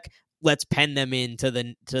quarterback. Let's pen them into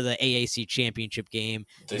the AAC championship game.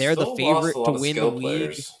 They're the favorite to win the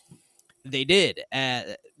league. They did.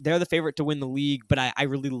 They're the favorite to win the league, but I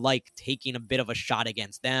really like taking a bit of a shot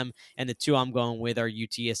against them. And the two I'm going with are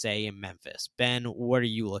UTSA and Memphis. Ben, what are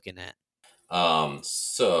you looking at?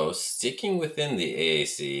 So sticking within the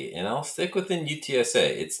AAC, and I'll stick within UTSA.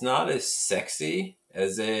 It's not as sexy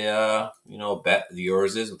as a bet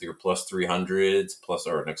yours is with your plus 300s, plus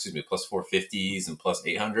 450s and plus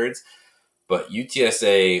 800s. But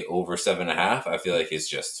UTSA over 7.5, I feel like is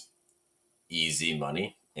just easy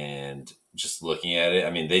money. And just looking at it, I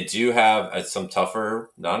mean, they do have some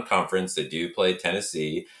tougher non-conference. They do play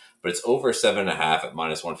Tennessee, but it's over 7.5 at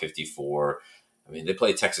minus 154. I mean, they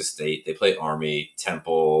play Texas State, they play Army,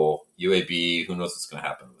 Temple, UAB. Who knows what's going to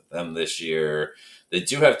happen with them this year? They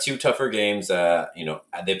do have two tougher games.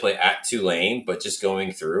 They play at Tulane, but just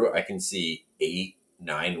going through, I can see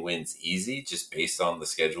 8-9 wins easy just based on the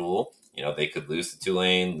schedule. They could lose to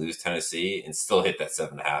Tulane, lose Tennessee, and still hit that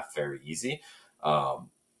 7.5 very easy.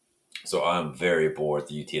 So I'm very bored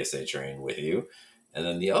the UTSA train with you. And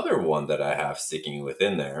then the other one that I have sticking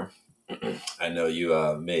within there, I know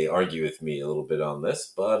you may argue with me a little bit on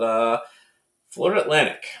this, but Florida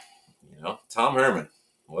Atlantic, Tom Herman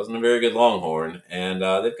wasn't a very good Longhorn, and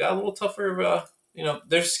they've got a little tougher,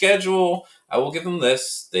 their schedule. I will give them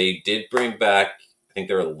this. They did bring back, I think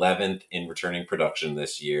they're 11th in returning production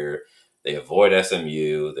this year. They avoid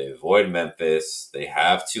SMU. They avoid Memphis. They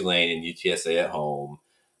have Tulane and UTSA at home.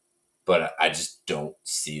 But I just don't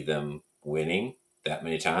see them winning that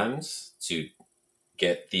many times to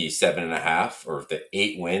get the 7.5 or the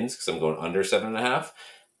 8 wins, because I'm going under 7.5.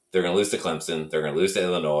 They're going to lose to Clemson. They're going to lose to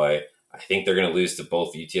Illinois. I think they're going to lose to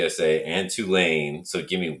both UTSA and Tulane. So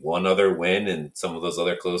give me one other win and some of those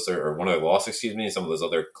other one other loss, and some of those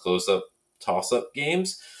other close-up, toss-up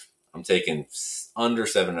games. I'm taking under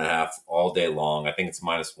 7.5 all day long. I think it's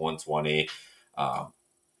minus 120.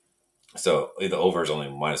 So the over is only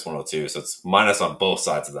minus 102. So it's minus on both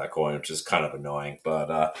sides of that coin, which is kind of annoying.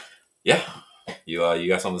 But yeah, you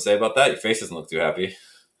got something to say about that? Your face doesn't look too happy.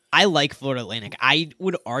 I like Florida Atlantic. I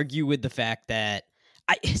would argue with the fact that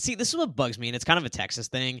this is what bugs me, and it's kind of a Texas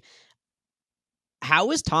thing.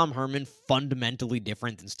 How is Tom Herman fundamentally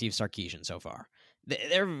different than Steve Sarkisian so far?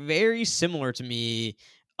 They're very similar to me,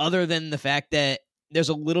 other than the fact that there's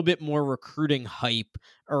a little bit more recruiting hype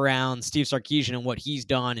around Steve Sarkisian and what he's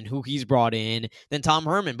done and who he's brought in than Tom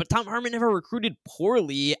Herman. But Tom Herman never recruited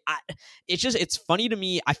poorly. It's funny to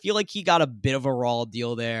me. I feel like he got a bit of a raw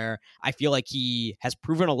deal there. I feel like he has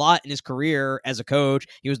proven a lot in his career as a coach.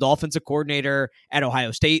 He was the offensive coordinator at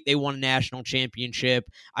Ohio State. They won a national championship,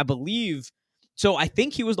 I believe. So I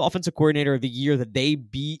think he was the offensive coordinator of the year that they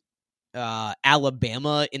beat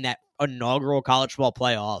Alabama in that inaugural college football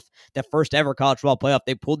playoff, that first ever college football playoff.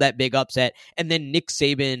 They pulled that big upset, and then Nick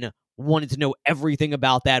Saban wanted to know everything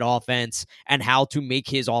about that offense and how to make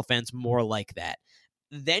his offense more like that.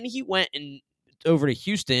 Then he went over to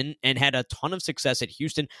Houston and had a ton of success at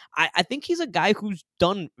Houston. I think he's a guy who's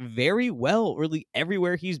done very well really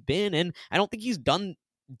everywhere he's been, and I don't think he's done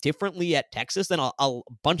differently at Texas than a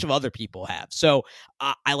bunch of other people have. So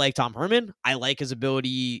I like Tom Herman. I like his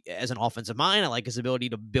ability as an offensive mind. I like his ability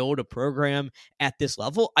to build a program at this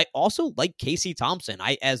level. I also like Casey Thompson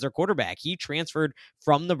as their quarterback. He transferred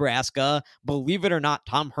from Nebraska. Believe it or not,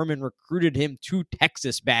 Tom Herman recruited him to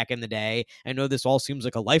Texas back in the day. I know this all seems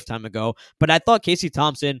like a lifetime ago, but I thought Casey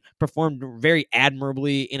Thompson performed very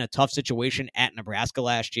admirably in a tough situation at Nebraska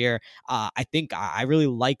last year. I think I really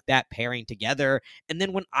like that pairing together. And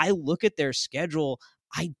then when I look at their schedule,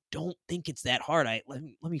 I don't think it's that hard. Let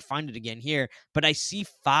me find it again here, but I see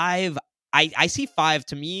 5. I see 5.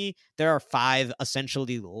 To me, there are 5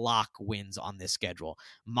 essentially lock wins on this schedule: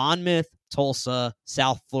 Monmouth, Tulsa,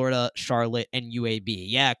 South Florida, Charlotte, and UAB.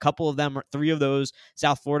 Yeah, a couple of them, three of those,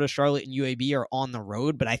 South Florida, Charlotte, and UAB, are on the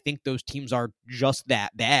road, but I think those teams are just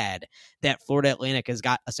that bad that Florida Atlantic has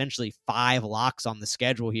got essentially 5 locks on the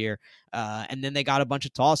schedule here. And then they got a bunch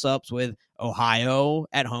of toss-ups with Ohio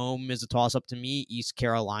at home is a toss-up to me, East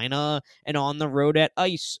Carolina, and on the road at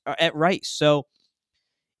Rice. So,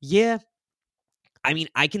 yeah, I mean,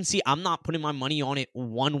 I can see I'm not putting my money on it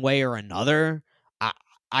one way or another. I,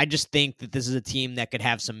 I just think that this is a team that could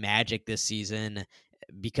have some magic this season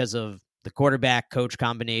because of the quarterback coach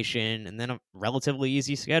combination and then a relatively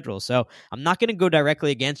easy schedule. So I'm not going to go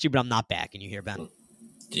directly against you, but I'm not backing you here, Ben.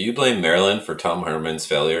 Do you blame Maryland for Tom Herman's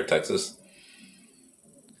failure at Texas?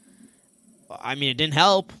 I mean, it didn't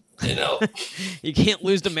help. You can't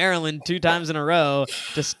lose to Maryland 2 times in a row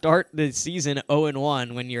to start the season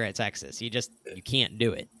 0-1 when you're at Texas. You can't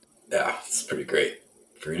do it. Yeah, it's pretty great.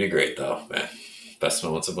 Pretty great, though, man. Best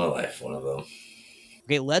moments of my life, one of them.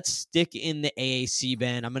 Okay, let's stick in the AAC,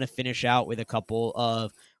 Ben. I'm going to finish out with a couple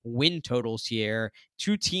of win totals here.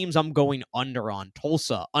 2 teams I'm going under on.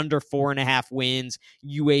 Tulsa, under 4.5 wins.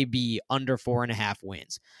 UAB, under 4.5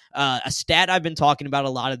 wins. A stat I've been talking about a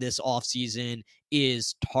lot of this offseason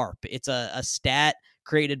is TARP. It's a stat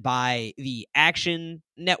created by the Action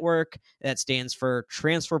Network that stands for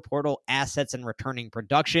Transfer Portal Assets and Returning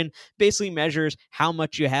Production. Basically measures how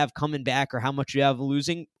much you have coming back or how much you have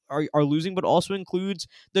are losing, but also includes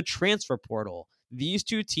the transfer portal. These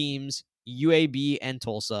 2 teams, UAB and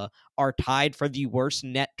Tulsa, are tied for the worst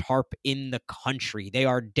net TARP in the country. They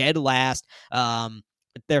are dead last.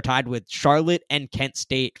 They're tied with Charlotte and Kent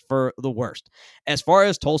State for the worst. As far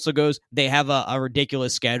as Tulsa goes, they have a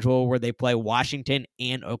ridiculous schedule where they play Washington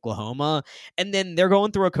and Oklahoma, and then they're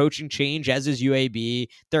going through a coaching change, as is UAB.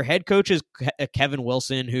 Their head coach is Kevin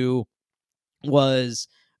Wilson, who was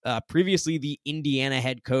previously the Indiana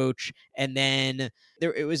head coach, and then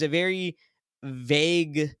it was a very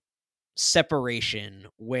vague separation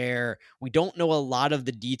where we don't know a lot of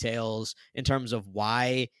the details in terms of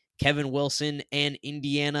why Kevin Wilson and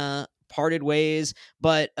Indiana parted ways,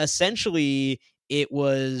 but essentially it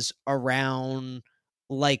was around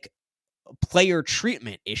like player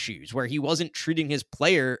treatment issues where he wasn't treating his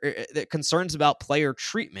concerns about player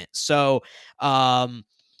treatment. So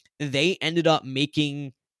they ended up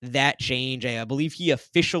making that change. I believe he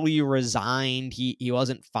officially resigned. He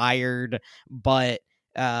wasn't fired, but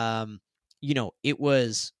it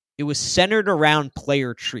was centered around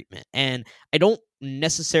player treatment. And I don't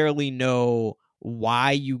necessarily know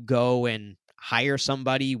why you go and hire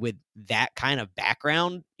somebody with that kind of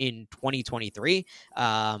background in 2023.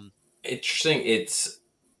 Interesting. It's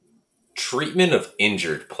treatment of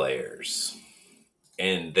injured players.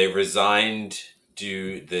 And they resigned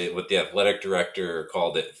due to what the athletic director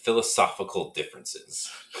called it philosophical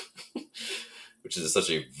differences, which is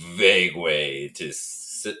such a vague way to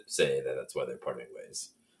say that that's why they're parting ways.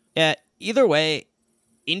 Yeah, either way,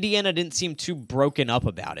 Indiana didn't seem too broken up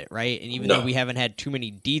about it, right? And even though we haven't had too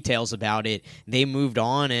many details about it, they moved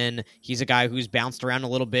on, and he's a guy who's bounced around a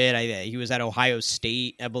little bit. He was at Ohio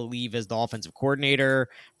State, I believe, as the offensive coordinator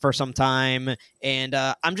for some time, and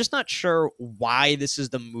I'm just not sure why this is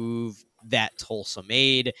the move that Tulsa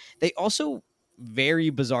made. They also,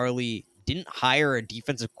 very bizarrely, didn't hire a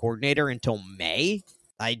defensive coordinator until May.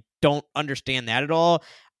 I don't understand that at all.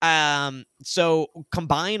 So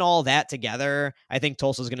combine all that together, I think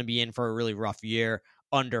Tulsa's going to be in for a really rough year,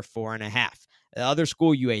 under 4.5. The other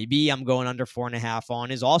school, UAB, I'm going under 4.5 on,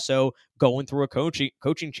 is also going through a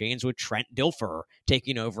coaching change with Trent Dilfer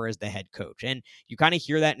taking over as the head coach. And you kind of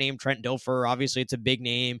hear that name, Trent Dilfer. Obviously, it's a big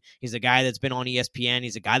name. He's a guy that's been on ESPN.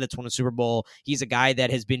 He's a guy that's won a Super Bowl. He's a guy that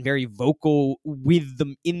has been very vocal with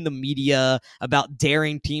them in the media about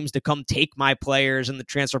daring teams to come take my players in the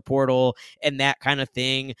transfer portal and that kind of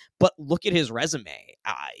thing. But look at his resume.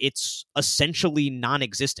 It's essentially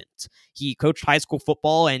non-existent. He coached high school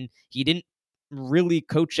football, and he didn't really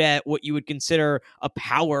coach at what you would consider a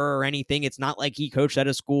power or anything. It's not like he coached at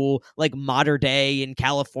a school like Mater Dei in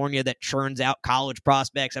California that churns out college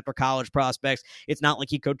prospects after college prospects. It's not like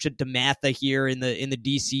he coached at DeMatha here in the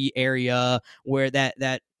DC area where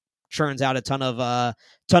that churns out a ton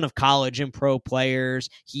of college and pro players.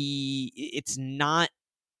 It's not.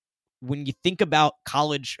 When you think about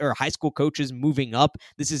college or high school coaches moving up,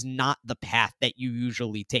 this is not the path that you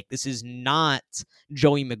usually take. This is not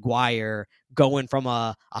Joey McGuire going from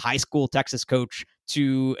a high school Texas coach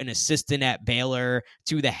to an assistant at Baylor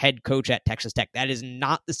to the head coach at Texas Tech. That is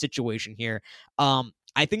not the situation here.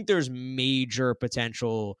 I think there's major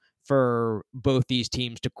potential for both these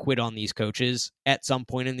teams to quit on these coaches at some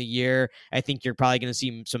point in the year. I think you're probably going to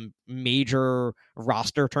see some major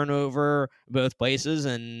roster turnover both places,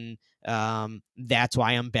 and that's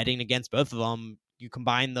why I'm betting against both of them. You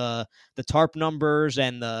combine the TARP numbers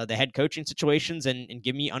and the head coaching situations, and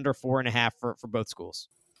give me under 4.5 for both schools.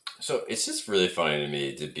 So it's just really funny to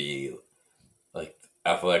me to be like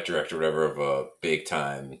athletic director, whatever, of a big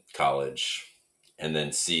time college, and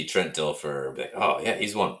then see Trent Dilfer and be like, oh yeah,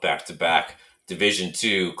 he's won back-to-back Division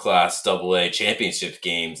II Class AA championship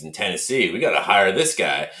games in Tennessee. We got to hire this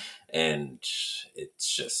guy, and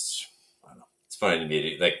it's just, I don't know, it's funny to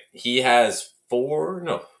me. Like, he has 4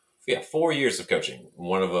 years of coaching.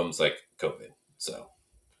 One of them's like COVID, so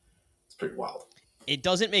it's pretty wild. It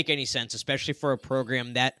doesn't make any sense, especially for a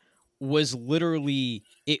program that was literally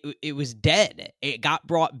it was dead. It got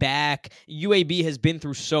brought back. UAB has been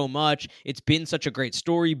through so much. It's been such a great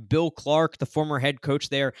story. Bill Clark, the former head coach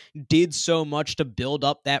there, did so much to build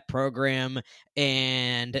up that program,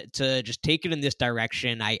 and to just take it in this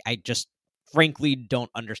direction, I just frankly don't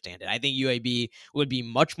understand it. I think UAB would be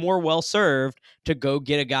much more well served to go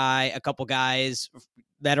get a couple guys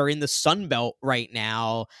that are in the Sun Belt right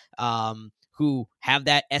now, who have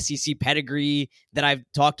that SEC pedigree that I've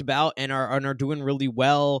talked about and are doing really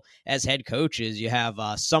well as head coaches. You have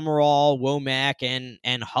Summerall, Womack,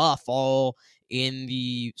 and Huff all in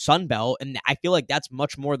the Sun Belt, and I feel like that's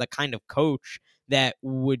much more the kind of coach that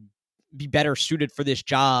would be better suited for this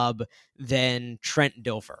job than Trent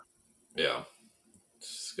Dilfer. Yeah,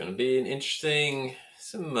 it's going to be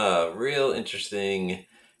some real interesting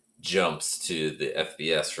jumps to the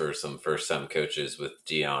FBS for some first-time coaches with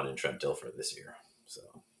Deion and Trent Dilfer this year. So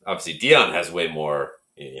obviously Deion has way more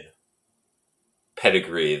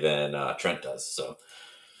pedigree than Trent does. So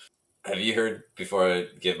have you heard, before I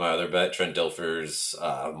give my other bet, Trent Dilfer's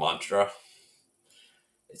mantra?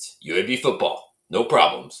 It's UAB football, no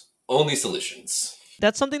problems, only solutions.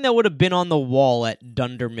 That's something that would have been on the wall at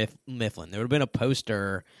Dunder Mifflin. There would have been a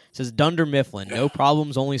poster that says Dunder Mifflin, no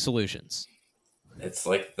problems, only solutions. It's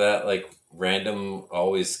like that, like, random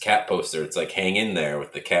always cat poster. It's like, hang in there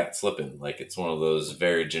with the cat slipping. Like, it's one of those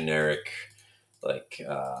very generic, like,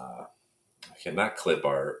 not clip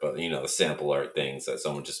art, but, the sample art things that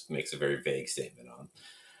someone just makes a very vague statement on.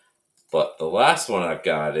 But the last one I've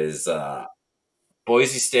got is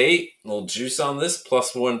Boise State. A little juice on this,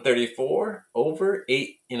 plus 134, over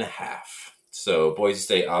 8.5. So Boise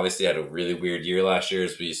State obviously had a really weird year last year,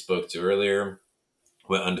 as we spoke to earlier.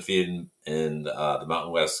 Went undefeated in the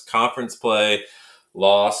Mountain West Conference play,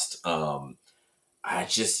 lost. I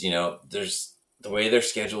just, there's the way their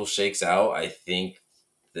schedule shakes out. I think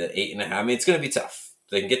the 8.5. I mean, it's going to be tough.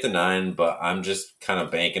 They can get the 9, but I'm just kind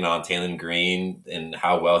of banking on Taylen Green and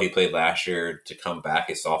how well he played last year to come back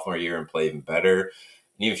his sophomore year and play even better.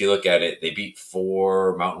 And even if you look at it, they beat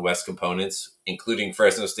 4 Mountain West components, including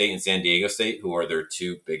Fresno State and San Diego State, who are their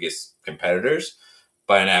 2 biggest competitors,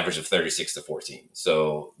 by an average of 36-14.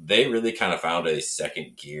 So they really kind of found a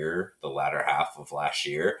second gear the latter half of last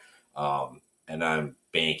year. And I'm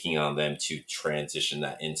banking on them to transition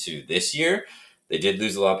that into this year. They did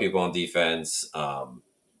lose a lot of people on defense,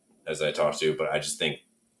 as I talked to, but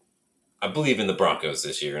I believe in the Broncos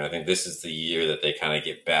this year. And I think this is the year that they kind of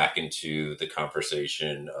get back into the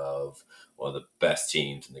conversation of one of the best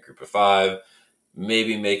teams in the group of 5.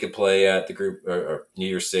 Maybe make a play at the group or New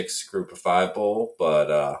Year's 6 Group of 5 bowl,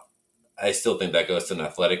 but I still think that goes to an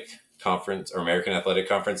athletic conference or American Athletic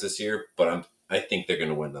Conference this year. But I think they're going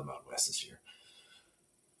to win the Mountain West this year.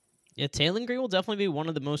 Yeah, Taylen Green will definitely be one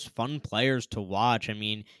of the most fun players to watch. I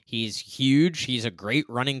mean, he's huge. He's a great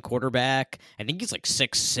running quarterback. I think he's like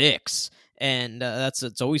 6'6", and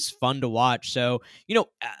it's always fun to watch. So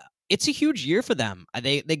it's a huge year for them.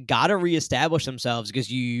 They got to reestablish themselves,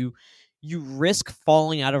 because you risk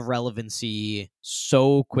falling out of relevancy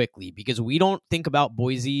so quickly, because we don't think about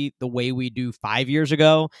Boise the way we do 5 years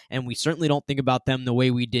ago, and we certainly don't think about them the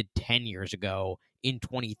way we did 10 years ago in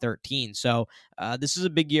 2013. So this is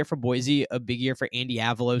a big year for Boise, a big year for Andy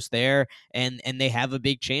Avalos there, and they have a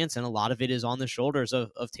big chance, and a lot of it is on the shoulders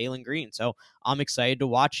of Taylen Green. So I'm excited to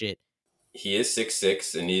watch it. He is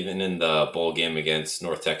 6'6", and even in the bowl game against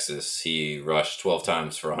North Texas, he rushed 12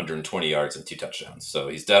 times for 120 yards and 2 touchdowns. So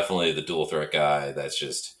he's definitely the dual threat guy. That's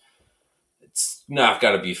just, it's not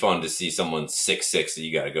got to be fun to see someone 6'6" that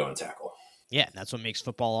you got to go and tackle. Yeah, that's what makes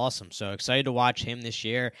football awesome. So excited to watch him this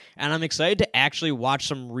year. And I'm excited to actually watch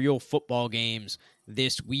some real football games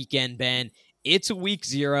this weekend, Ben. It's week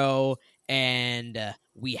 0. and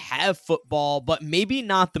we have football, but maybe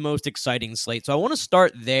not the most exciting slate. So I want to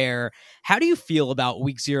start there. How do you feel about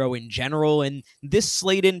week 0 in general and this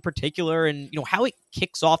slate in particular, and how it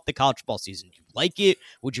kicks off the college football season? Do you like it?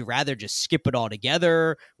 Would you rather just skip it all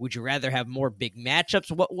together? Would you rather have more big matchups?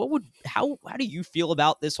 How do you feel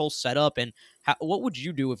about this whole setup, and what would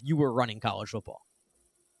you do if you were running college football?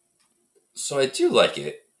 So I do like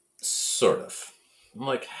it, sort of. I'm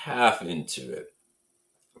like half into it.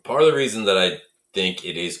 Part of the reason that I think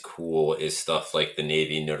it is cool is stuff like the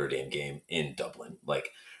Navy Notre Dame game in Dublin. Like,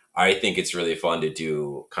 I think it's really fun to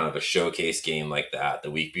do kind of a showcase game like that the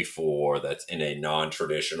week before that's in a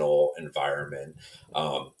non-traditional environment.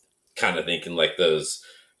 Kind of thinking like those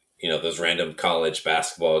random college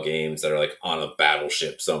basketball games that are like on a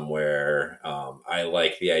battleship somewhere. I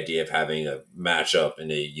like the idea of having a matchup in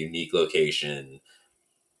a unique location.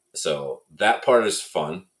 So that part is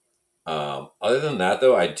fun. Other than that,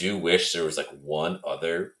 though, I do wish there was like one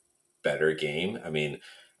other better game. I mean,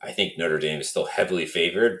 I think Notre Dame is still heavily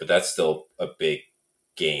favored, but that's still a big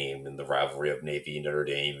game in the rivalry of Navy and Notre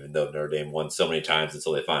Dame, even though Notre Dame won so many times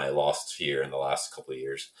until they finally lost here in the last couple of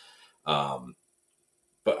years.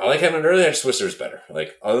 But I like having it early. I just wish there was better.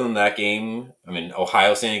 Like, other than that game, I mean,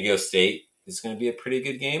 Ohio San Diego State is going to be a pretty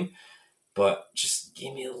good game, but just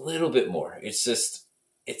give me a little bit more.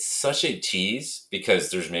 It's such a tease because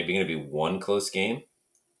there's maybe going to be one close game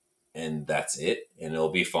and that's it. And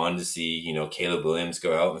it'll be fun to see, Caleb Williams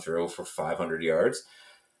go out and throw for 500 yards.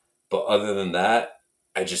 But other than that,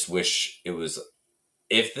 I just wish it was,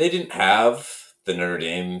 if they didn't have the Notre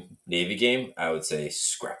Dame Navy game, I would say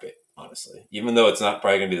scrap it, honestly. Even though it's not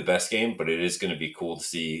probably going to be the best game, but it is going to be cool to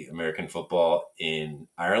see American football in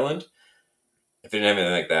Ireland. If they didn't have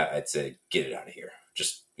anything like that, I'd say get it out of here.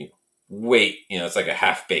 Just, wait. It's like a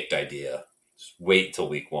half-baked idea. Just wait until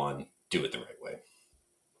week 1. Do it the right way.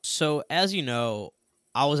 So, as you know,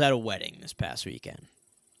 I was at a wedding this past weekend.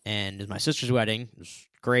 And it was my sister's wedding. It was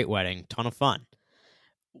a great wedding. Ton of fun.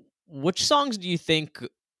 Which songs do you think...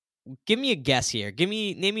 Give me a guess here.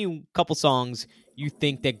 Name me a couple songs you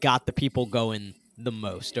think that got the people going the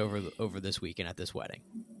most over this weekend at this wedding.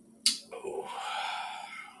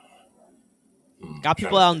 Got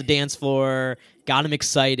people out on the dance floor, got them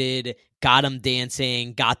excited, got them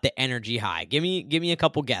dancing, got the energy high. Give me a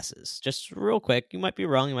couple guesses, just real quick. You might be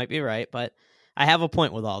wrong, you might be right, but I have a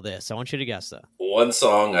point with all this. I want you to guess though. One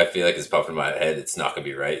song I feel like is popping in my head. It's not gonna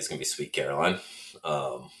be right. It's gonna be "Sweet Caroline."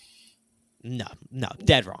 No,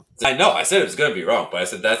 dead wrong. I know. I said it was gonna be wrong, but I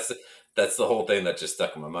said that's the whole thing that just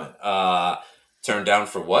stuck in my mind. Turn Down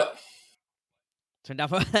for What? Turn Down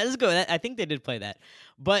for that is good. I think they did play that,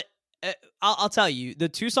 but I'll tell you the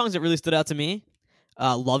two songs that really stood out to me: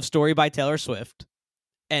 "Love Story" by Taylor Swift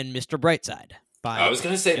and "Mr. Brightside" by. I was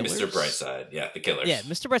gonna say Killers. Mr. Brightside. Yeah, the Killers. Yeah,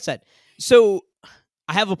 Mr. Brightside. So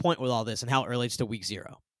I have a point with all this and how it relates to week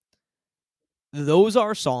 0. Those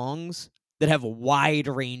are songs that have a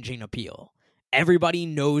wide-ranging appeal. Everybody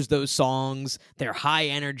knows those songs. They're high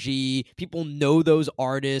energy. People know those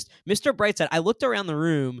artists. Mr. Brightside, I looked around the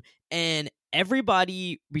room, and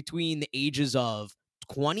everybody between the ages of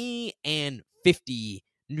 20 and 50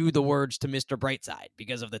 knew the words to Mr. Brightside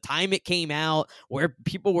because of the time it came out, where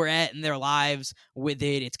people were at in their lives with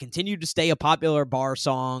it. It's continued to stay a popular bar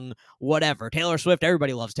song, whatever. Taylor Swift,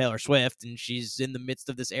 everybody loves Taylor Swift, and she's in the midst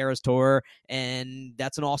of this Eras tour, and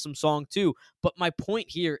that's an awesome song too. But my point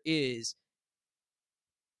here is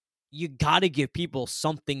you got to give people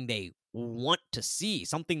something they want to see,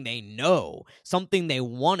 something they know, something they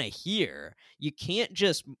want to hear. You can't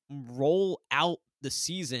just roll out the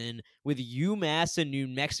season with UMass and New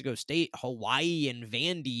Mexico State, Hawaii and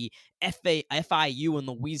Vandy, FIU and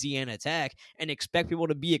Louisiana Tech, and expect people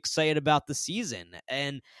to be excited about the season.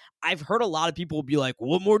 And I've heard a lot of people be like,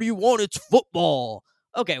 what more do you want? It's football.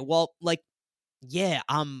 Okay, well, yeah,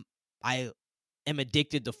 I am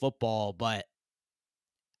addicted to football, but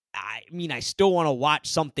I mean, I still want to watch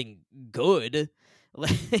something good. I'm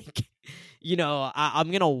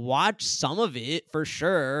going to watch some of it for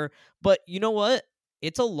sure. But you know what?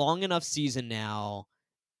 It's a long enough season now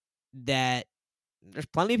that there's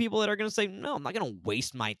plenty of people that are going to say, no, I'm not going to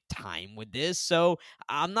waste my time with this. So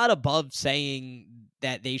I'm not above saying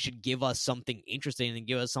that they should give us something interesting and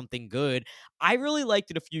give us something good. I really liked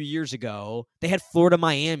it a few years ago. They had Florida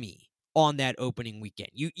Miami on that opening weekend.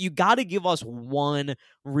 You got to give us one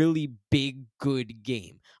really big, good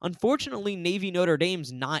game. Unfortunately, Navy Notre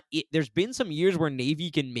Dame's not it. There's been some years where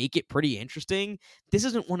Navy can make it pretty interesting. This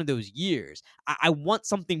isn't one of those years. I want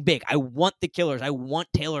something big. I want the Killers. I want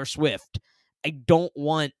Taylor Swift. I don't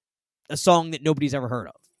want a song that nobody's ever heard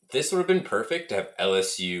of. This would have been perfect to have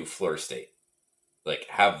LSU Florida State. like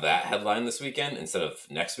have that headline this weekend instead of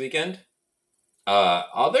next weekend.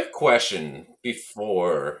 Other question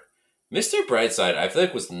before Mr. Brightside, I feel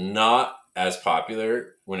like was not as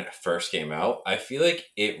popular when it first came out. I feel like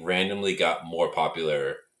it randomly got more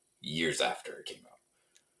popular years after it came out.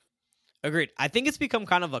 Agreed. I think it's become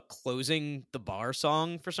kind of a closing the bar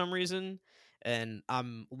song for some reason, and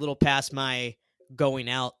I'm a little past my going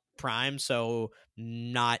out prime, so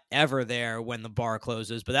not ever there when the bar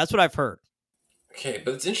closes. But that's what I've heard. Okay,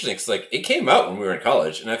 but it's interesting because like it came out when we were in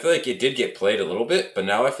college, and I feel like it did get played a little bit, but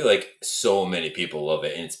now I feel like so many people love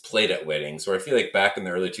it, and it's played at weddings. Where I feel like back in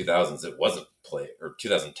the early 2000s, it wasn't played, or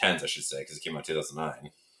 2010s, I should say, because it came out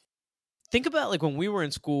 2009. Think about like when we were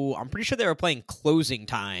in school. I'm pretty sure they were playing "Closing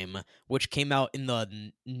Time," which came out in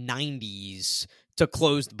the '90s to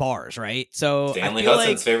close the bars, right? So I Stanley feel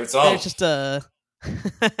Hudson's like favorite song. there's just a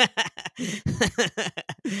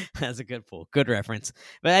That's a good pull. Good reference.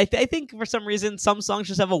 But I think for some reason, some songs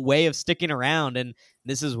just have a way of sticking around, and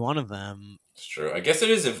this is one of them. It's true. I guess it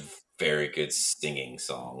is a very good singing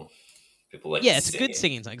song. People like Yeah, to it's a sing good it.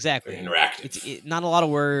 singing song. Very Exactly. interactive. Not a lot of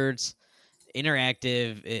words,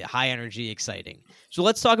 interactive, high energy, exciting. So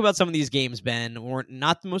let's talk about some of these games, Ben. We're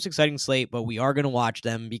not the most exciting slate, but we are going to watch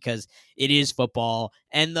them because it is football.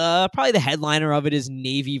 And probably the headliner of it is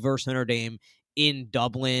Navy versus Notre Dame in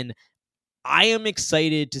Dublin. I am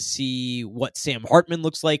excited to see what Sam Hartman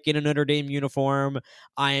looks like in a Notre Dame uniform.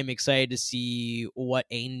 I am excited to see what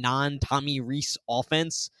a non-Tommy Rees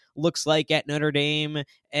offense looks like at Notre Dame.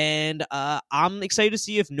 And I'm excited to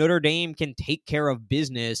see if Notre Dame can take care of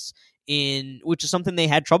business which is something they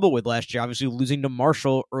had trouble with last year, obviously losing to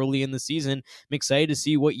Marshall early in the season. I'm excited to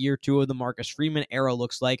see what year 2 of the Marcus Freeman era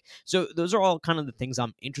looks like. So those are all kind of the things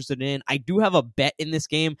I'm interested in. I do have a bet in this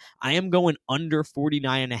game. I am going under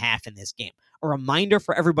 49.5 in this game. A reminder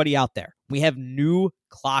for everybody out there, we have new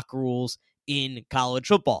clock rules in college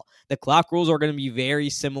football. The clock rules are going to be very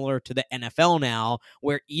similar to the NFL now,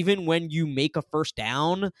 where even when you make a first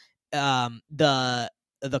down,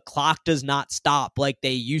 the clock does not stop like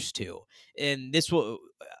they used to. And this will,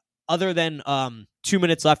 other than 2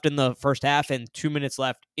 minutes left in the first half and 2 minutes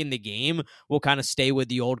left in the game, we'll kind of stay with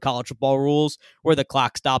the old college football rules where the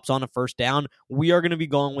clock stops on a first down. We are going to be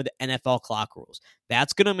going with NFL clock rules.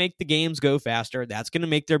 That's going to make the games go faster. That's going to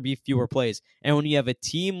make there be fewer plays. And when you have a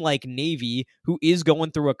team like Navy, who is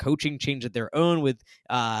going through a coaching change of their own with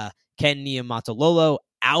Ken Niumatalolo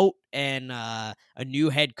out and a new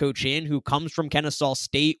head coach in who comes from Kennesaw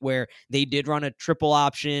State, where they did run a triple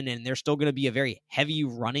option and they're still going to be a very heavy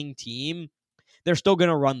running team. They're still going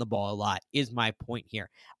to run the ball a lot, is my point here.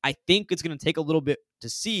 I think it's going to take a little bit to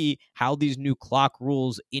see how these new clock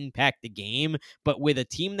rules impact the game. But with a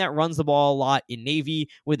team that runs the ball a lot in Navy,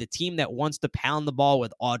 with a team that wants to pound the ball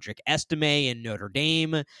with Audric Estime and Notre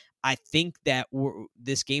Dame, I think that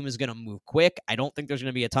this game is going to move quick. I don't think there's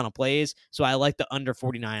going to be a ton of plays. So I like the under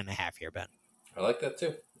 49.5 here, Ben. I like that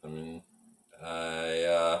too. I mean,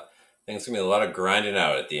 I think it's going to be a lot of grinding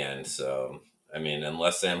out at the end. So, I mean,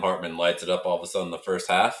 unless Sam Hartman lights it up all of a sudden the first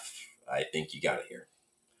half, I think you got it here.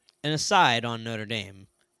 An aside on Notre Dame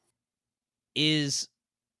is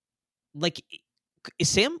like, could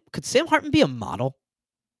Sam Hartman be a model?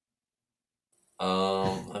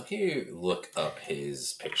 Let me look up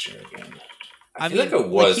his picture again. I feel mean, like it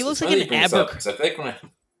was. Like he looks like an Abercrombie. I feel like when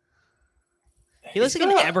he looks like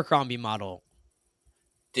an Abercrombie model.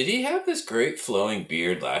 Did he have this great flowing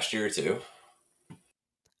beard last year too?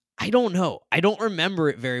 I don't know. I don't remember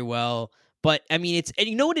it very well. But I mean, and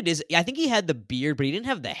you know what it is? I think he had the beard, but he didn't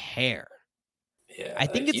have the hair. Yeah, I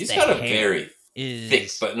think he's got a very thick.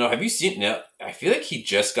 But no, have you seen? Now I feel like he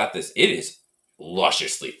just got this. It is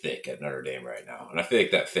lusciously thick at Notre Dame right now, and I feel like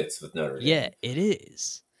that fits with Notre Dame. Yeah, it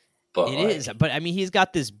is. But it is. But I mean, he's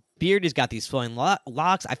got this beard. He's got these flowing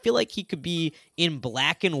locks. I feel like he could be in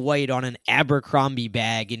black and white on an Abercrombie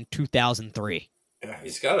bag in 2003. Yeah,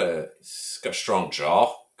 he's got a strong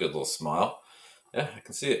jaw, good little smile. Yeah, I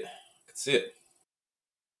can see it.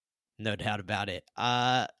 No doubt about it.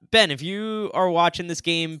 Ben, if you are watching this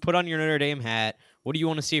game, put on your Notre Dame hat. What do you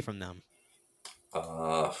want to see from them?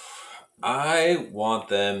 I want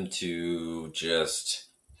them to just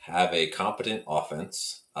have a competent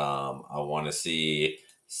offense. I want to see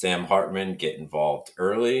Sam Hartman get involved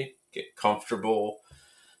early, get comfortable,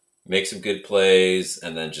 make some good plays,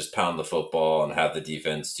 and then just pound the football and have the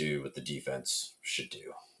defense do what the defense should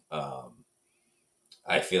do.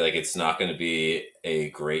 I feel like it's not going to be a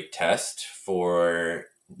great test for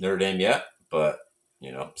Notre Dame yet, but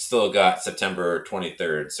still got September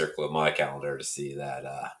 23rd circled my calendar to see that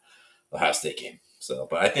Ohio State game. So,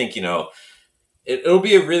 but I think it'll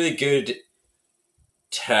be a really good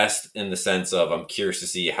test in the sense of I'm curious to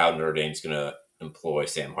see how Notre Dame's going to employ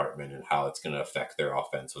Sam Hartman and how it's going to affect their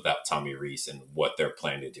offense without Tommy Rees and what they're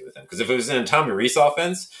planning to do with him. Because if it was in a Tommy Rees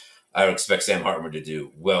offense, I would expect Sam Hartman to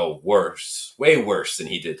do way worse than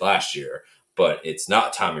he did last year. But it's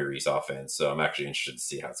not Tommy Rees offense, so I'm actually interested to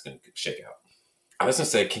see how it's going to shake out. I was going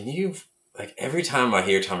to say, can you, like, every time I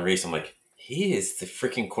hear Tommy Rees, I'm like, he is the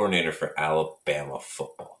freaking coordinator for Alabama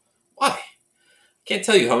football. Why? Can't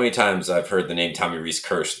tell you how many times I've heard the name Tommy Rees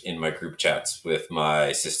cursed in my group chats with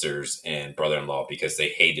my sisters and brother-in-law because they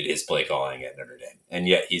hated his play calling at Notre Dame. And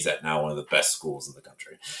yet he's at now one of the best schools in the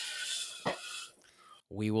country.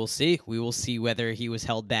 We will see. We will see whether he was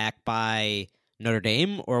held back by Notre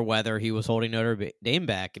Dame or whether he was holding Notre Dame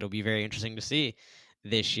back. It'll be very interesting to see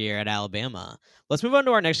this year at Alabama. Let's move on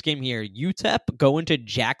to our next game here. UTEP going to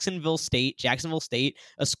Jacksonville State. Jacksonville State,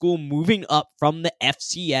 a school moving up from the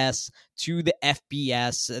FCS to the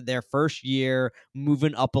FBS, their first year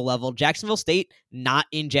moving up a level. Jacksonville State, not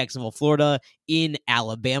in Jacksonville, Florida, in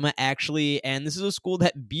Alabama, actually. And this is a school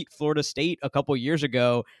that beat Florida State a couple years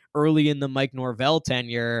ago, early in the Mike Norvell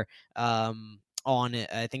tenure. I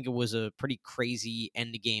think it was a pretty crazy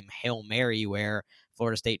end game Hail Mary where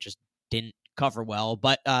Florida State just didn't cover well.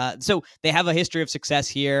 But so they have a history of success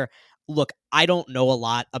here. Look, I don't know a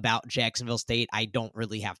lot about Jacksonville State. I don't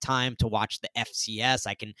really have time to watch the FCS.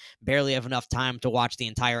 I can barely have enough time to watch the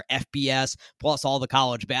entire FBS, plus all the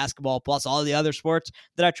college basketball, plus all the other sports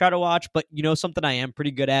that I try to watch. But you know something I am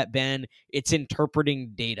pretty good at, Ben? It's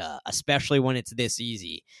interpreting data, especially when it's this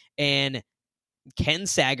easy. And Ken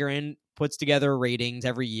Sagarin puts together ratings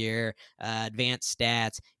every year, advanced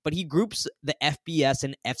stats, but he groups the FBS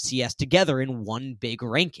and FCS together in one big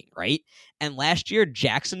ranking, right? And last year,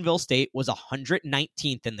 Jacksonville State was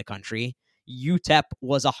 119th in the country. UTEP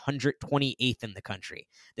was 128th in the country.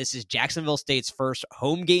 This is Jacksonville State's first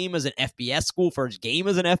home game as an FBS school, first game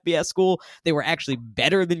as an FBS school. They were actually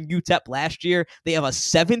better than UTEP last year. They have a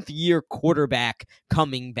 7th-year quarterback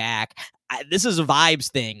coming back. This is a vibes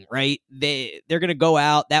thing, right? They're going to go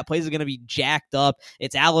out. That place is going to be jacked up.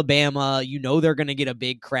 It's Alabama. You know they're going to get a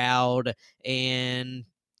big crowd. And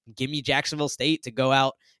give me Jacksonville State to go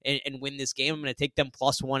out and win this game. I'm going to take them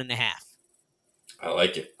plus 1.5. I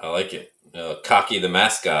like it. Cocky, the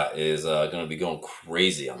mascot, is going to be going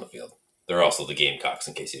crazy on the field. They're also the Gamecocks,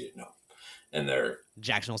 in case you didn't know. And their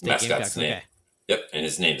Jacksonville State Gamecocks. Name. Okay. Yep, and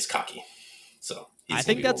his name is Cocky. So I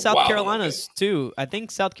think that's South Carolina's too. I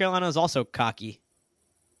think South Carolina is also Cocky.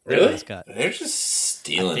 Really? They're just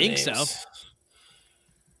stealing names. I think so.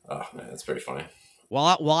 Oh, man, that's pretty funny.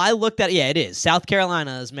 Well, I looked at it. Yeah, it is. South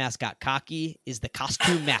Carolina's mascot, Cocky, is the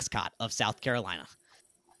costume mascot of South Carolina.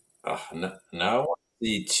 Now I want to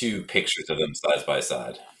see 2 pictures of them side by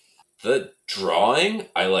side. The drawing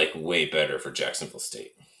I like way better for Jacksonville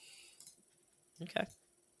State. Okay.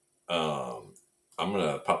 I'm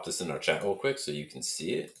gonna pop this in our chat real quick so you can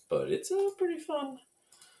see it, but it's pretty fun.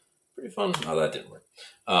 Oh, that didn't work.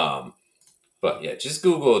 But yeah, just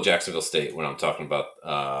Google Jacksonville State when I'm talking about.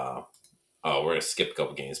 We're gonna skip a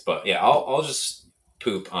couple games, but yeah, I'll just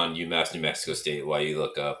poop on UMass New Mexico State while you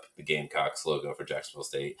look up the Gamecocks logo for Jacksonville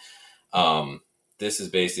State. This is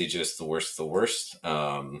basically just the worst of the worst.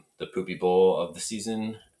 The poopy bowl of the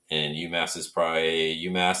season, and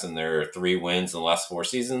UMass and their 3 wins in the last 4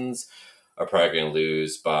 seasons are probably going to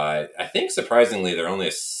lose by, I think surprisingly, they're only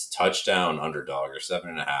a touchdown underdog or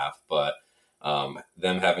 7.5, but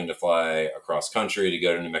them having to fly across country to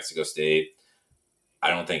go to New Mexico State, I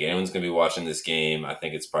don't think anyone's going to be watching this game. I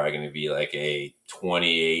think it's probably going to be like a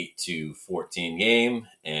 28-14 game,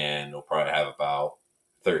 and we'll probably have about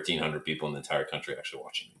 1,300 people in the entire country actually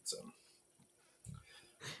watching it. So,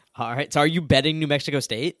 all right. So, are you betting New Mexico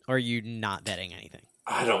State, or are you not betting anything?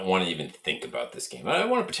 I don't want to even think about this game. I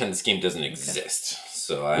want to pretend this game doesn't exist.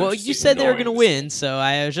 So, you said they were going to win, so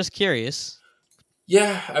I was just curious.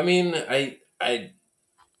 Yeah, I mean, I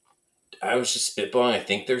was just spitballing. I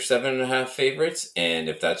think they're 7.5 favorites, and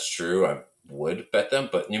if that's true, I would bet them.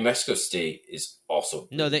 But New Mexico State is also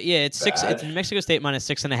it's bad. 6. It's New Mexico State minus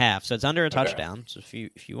 6.5, so it's under a touchdown. So if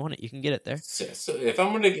you want it, you can get it there. So if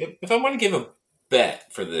I'm gonna give a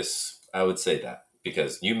bet for this, I would say that,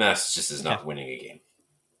 because UMass just is not winning a game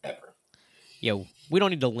ever. Yeah, we don't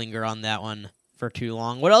need to linger on that one for too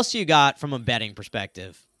long. What else you got from a betting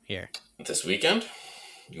perspective here this weekend?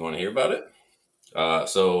 You want to hear about it?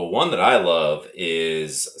 So one that I love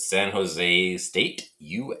is San Jose State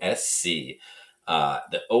USC.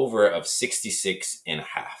 The over of 66.5.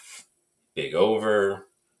 Big over.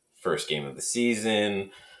 First game of the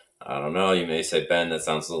season. I don't know. You may say, Ben, that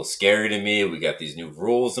sounds a little scary to me. We got these new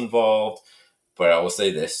rules involved. But I will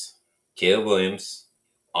say this. Caleb Williams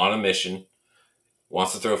on a mission.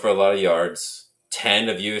 wants to throw for a lot of yards. 10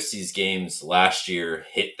 of USC's games last year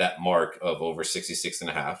hit that mark of over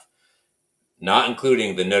 66.5, not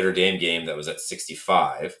including the Notre Dame game that was at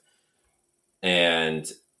 65.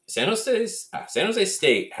 And San Jose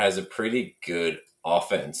State has a pretty good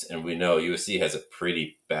offense, and we know USC has a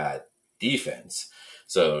pretty bad defense.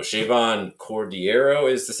 So Shavon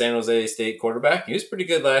Cordero is the San Jose State quarterback. He was pretty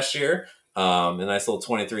good last year. A nice little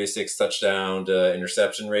 23-6 touchdown to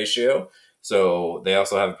interception ratio. So they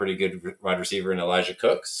also have a pretty good wide receiver in Elijah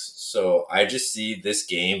Cooks. So I just see this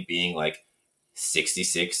game being like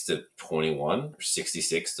 66-21 or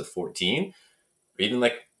 66-14, or even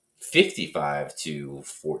like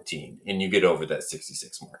 55-14, and you get over that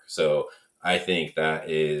 66 mark. So I think that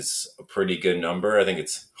is a pretty good number. I think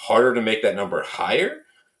it's harder to make that number higher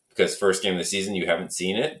because first game of the season, you haven't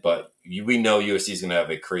seen it, but we know USC is going to have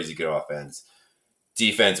a crazy good offense.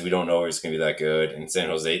 Defense, we don't know if it's going to be that good, and San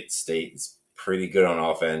Jose State is pretty good on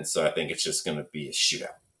offense, so I think it's just going to be a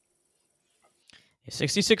shootout.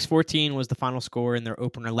 66-14 was the final score in their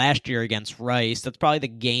opener last year against Rice. That's probably the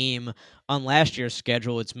game on last year's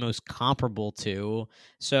schedule it's most comparable to.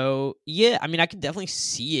 So, yeah, I mean, I can definitely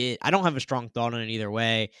see it. I don't have a strong thought on it either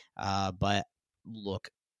way, but look,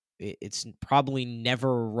 it's probably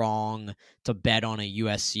never wrong to bet on a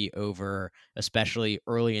USC over, especially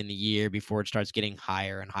early in the year before it starts getting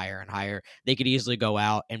higher and higher and higher. They could easily go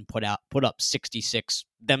out and put up 66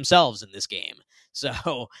 themselves in this game.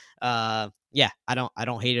 So, yeah, I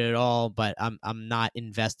don't hate it at all, but I'm not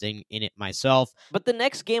investing in it myself. But the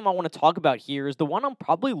next game I want to talk about here is the one I'm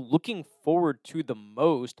probably looking forward to the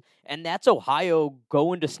most, and that's Ohio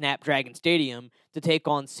going to Snapdragon Stadium to take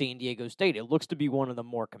on San Diego State. It looks to be one of the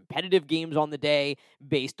more competitive games on the day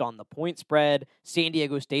based on the point spread. San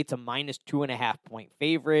Diego State's a -2.5 point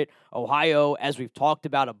favorite. Ohio, as we've talked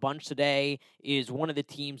about a bunch today, is one of the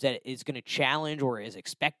teams that is going to challenge or is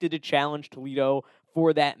expected to challenge Toledo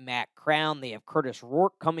for that MAC crown. They have Curtis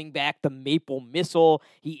Rourke coming back, the Maple Missile.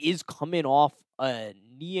 He is coming off a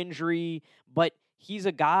knee injury, but he's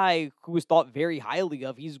a guy who was thought very highly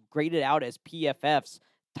of. He's graded out as PFF's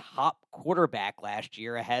top quarterback last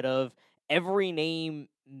year, ahead of every name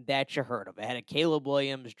that you heard of. Ahead of Caleb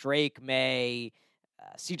Williams, Drake May,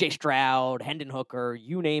 CJ Stroud, Hendon Hooker,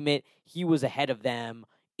 you name it. He was ahead of them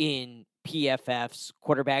in PFF's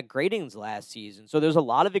quarterback gradings last season. So there's a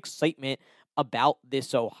lot of excitement about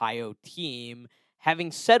this Ohio team.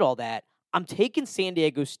 Having said all that, I'm taking San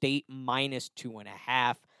Diego State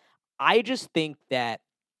 -2.5. I just think that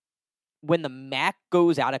when the MAC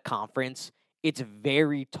goes out of conference, it's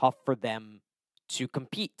very tough for them to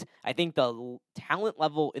compete. I think the talent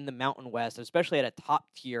level in the Mountain West, especially at a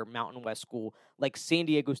top-tier Mountain West school like San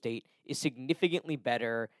Diego State, is significantly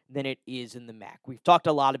better than it is in the MAC. We've talked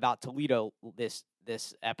a lot about Toledo this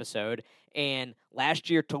episode, and last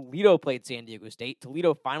year Toledo played San Diego State.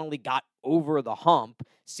 Toledo finally got over the hump.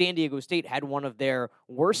 San Diego State had one of their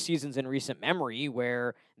worst seasons in recent memory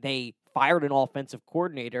where they fired an offensive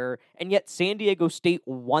coordinator, and yet San Diego State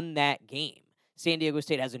won that game. San Diego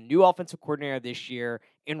State has a new offensive coordinator this year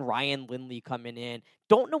in Ryan Lindley coming in.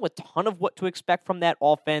 Don't know a ton of what to expect from that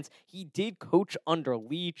offense. He did coach under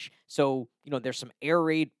Leach, so there's some air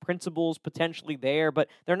raid principles potentially there, but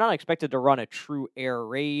they're not expected to run a true air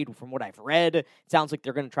raid from what I've read. It sounds like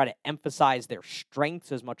they're going to try to emphasize their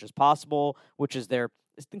strengths as much as possible, which is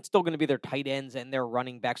still going to be their tight ends and their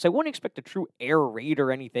running backs. So I wouldn't expect a true air raid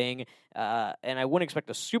or anything, and I wouldn't expect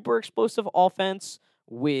a super explosive offense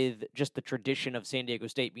with just the tradition of San Diego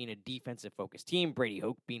State being a defensive-focused team, Brady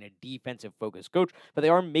Hoke being a defensive-focused coach, but they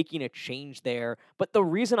are making a change there. But the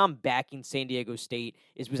reason I'm backing San Diego State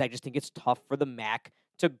is because I just think it's tough for the MAC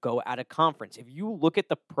to go out of conference. If you look at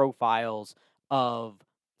the profiles of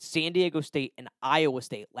San Diego State and Iowa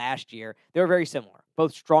State last year, they were very similar.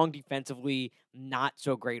 Both strong defensively, not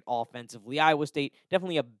so great offensively. Iowa State,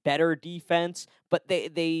 definitely a better defense, but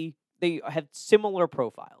they have similar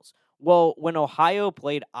profiles. Well, when Ohio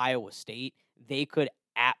played Iowa State, they could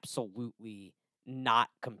absolutely not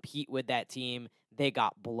compete with that team. They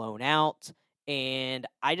got blown out, and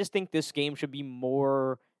I just think this game should be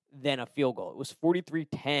more than a field goal. It was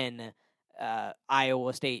 43-10.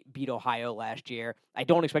 Iowa State beat Ohio last year. I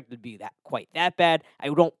don't expect it to be quite that bad. I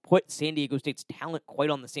don't put San Diego State's talent quite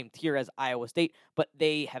on the same tier as Iowa State, but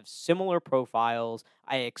they have similar profiles.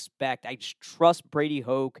 I just trust Brady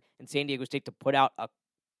Hoke and San Diego State to put out a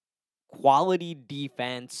quality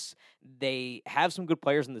defense. They have some good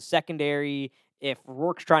players in the secondary if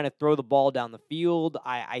Rourke's trying to throw the ball down the field,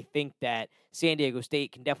 I think that San Diego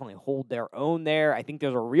State can definitely hold their own there. I think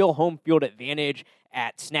there's a real home field advantage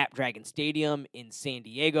at Snapdragon Stadium in San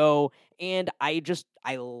Diego. And I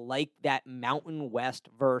like that Mountain West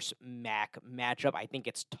versus MAC matchup. I think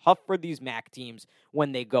it's tough for these MAC teams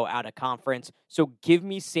when they go out of conference. So give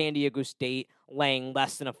me San Diego State laying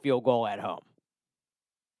less than a field goal at home.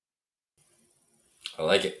 I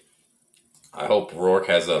like it. I hope Rourke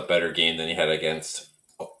has a better game than he had against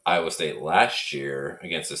Iowa State last year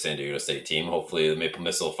against the San Diego State team. Hopefully the Maple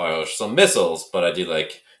Missile fires some missiles, but I do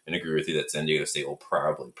like and agree with you that San Diego State will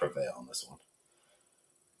probably prevail on this one.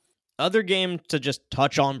 Other game to just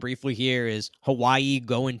touch on briefly here is Hawaii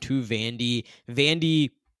going to Vandy. Vandy,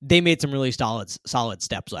 they made some really solid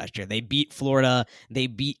steps last year. They beat Florida. They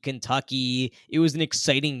beat Kentucky. It was an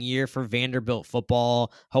exciting year for Vanderbilt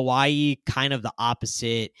football. Hawaii, kind of the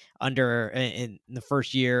opposite in the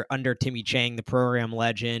first year under Timmy Chang, the program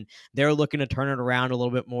legend. They're looking to turn it around a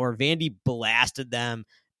little bit more. Vandy blasted them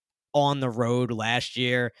on the road last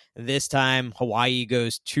year. This time, Hawaii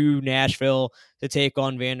goes to Nashville to take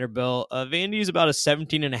on Vanderbilt. Vandy's about a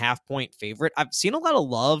 17.5 point favorite. I've seen a lot of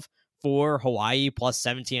love for Hawaii plus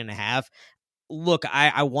 17.5. Look,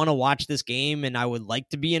 I want to watch this game and I would like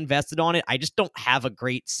to be invested on it. I just don't have a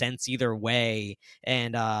great sense either way,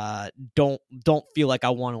 and don't feel like I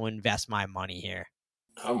want to invest my money here.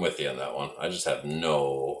 I'm with you on that one. I just have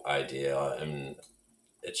no idea, and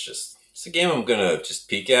it's a game I'm gonna just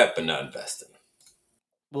peek at but not invest in.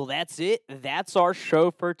 Well, that's it. That's our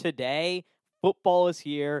show for today. Football is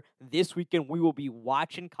here. This weekend we will be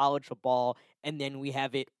watching college football, and then we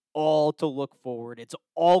have it all to look forward. It's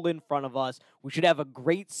all in front of us. We should have a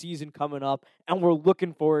great season coming up, and we're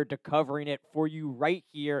looking forward to covering it for you right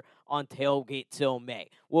here on Tailgate Till May.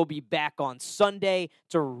 We'll be back on Sunday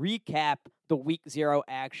to recap the Week 0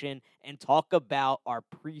 action and talk about our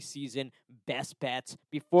preseason best bets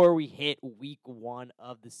before we hit Week 1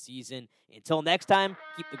 of the season. Until next time,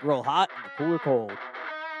 keep the grill hot and the cooler cold.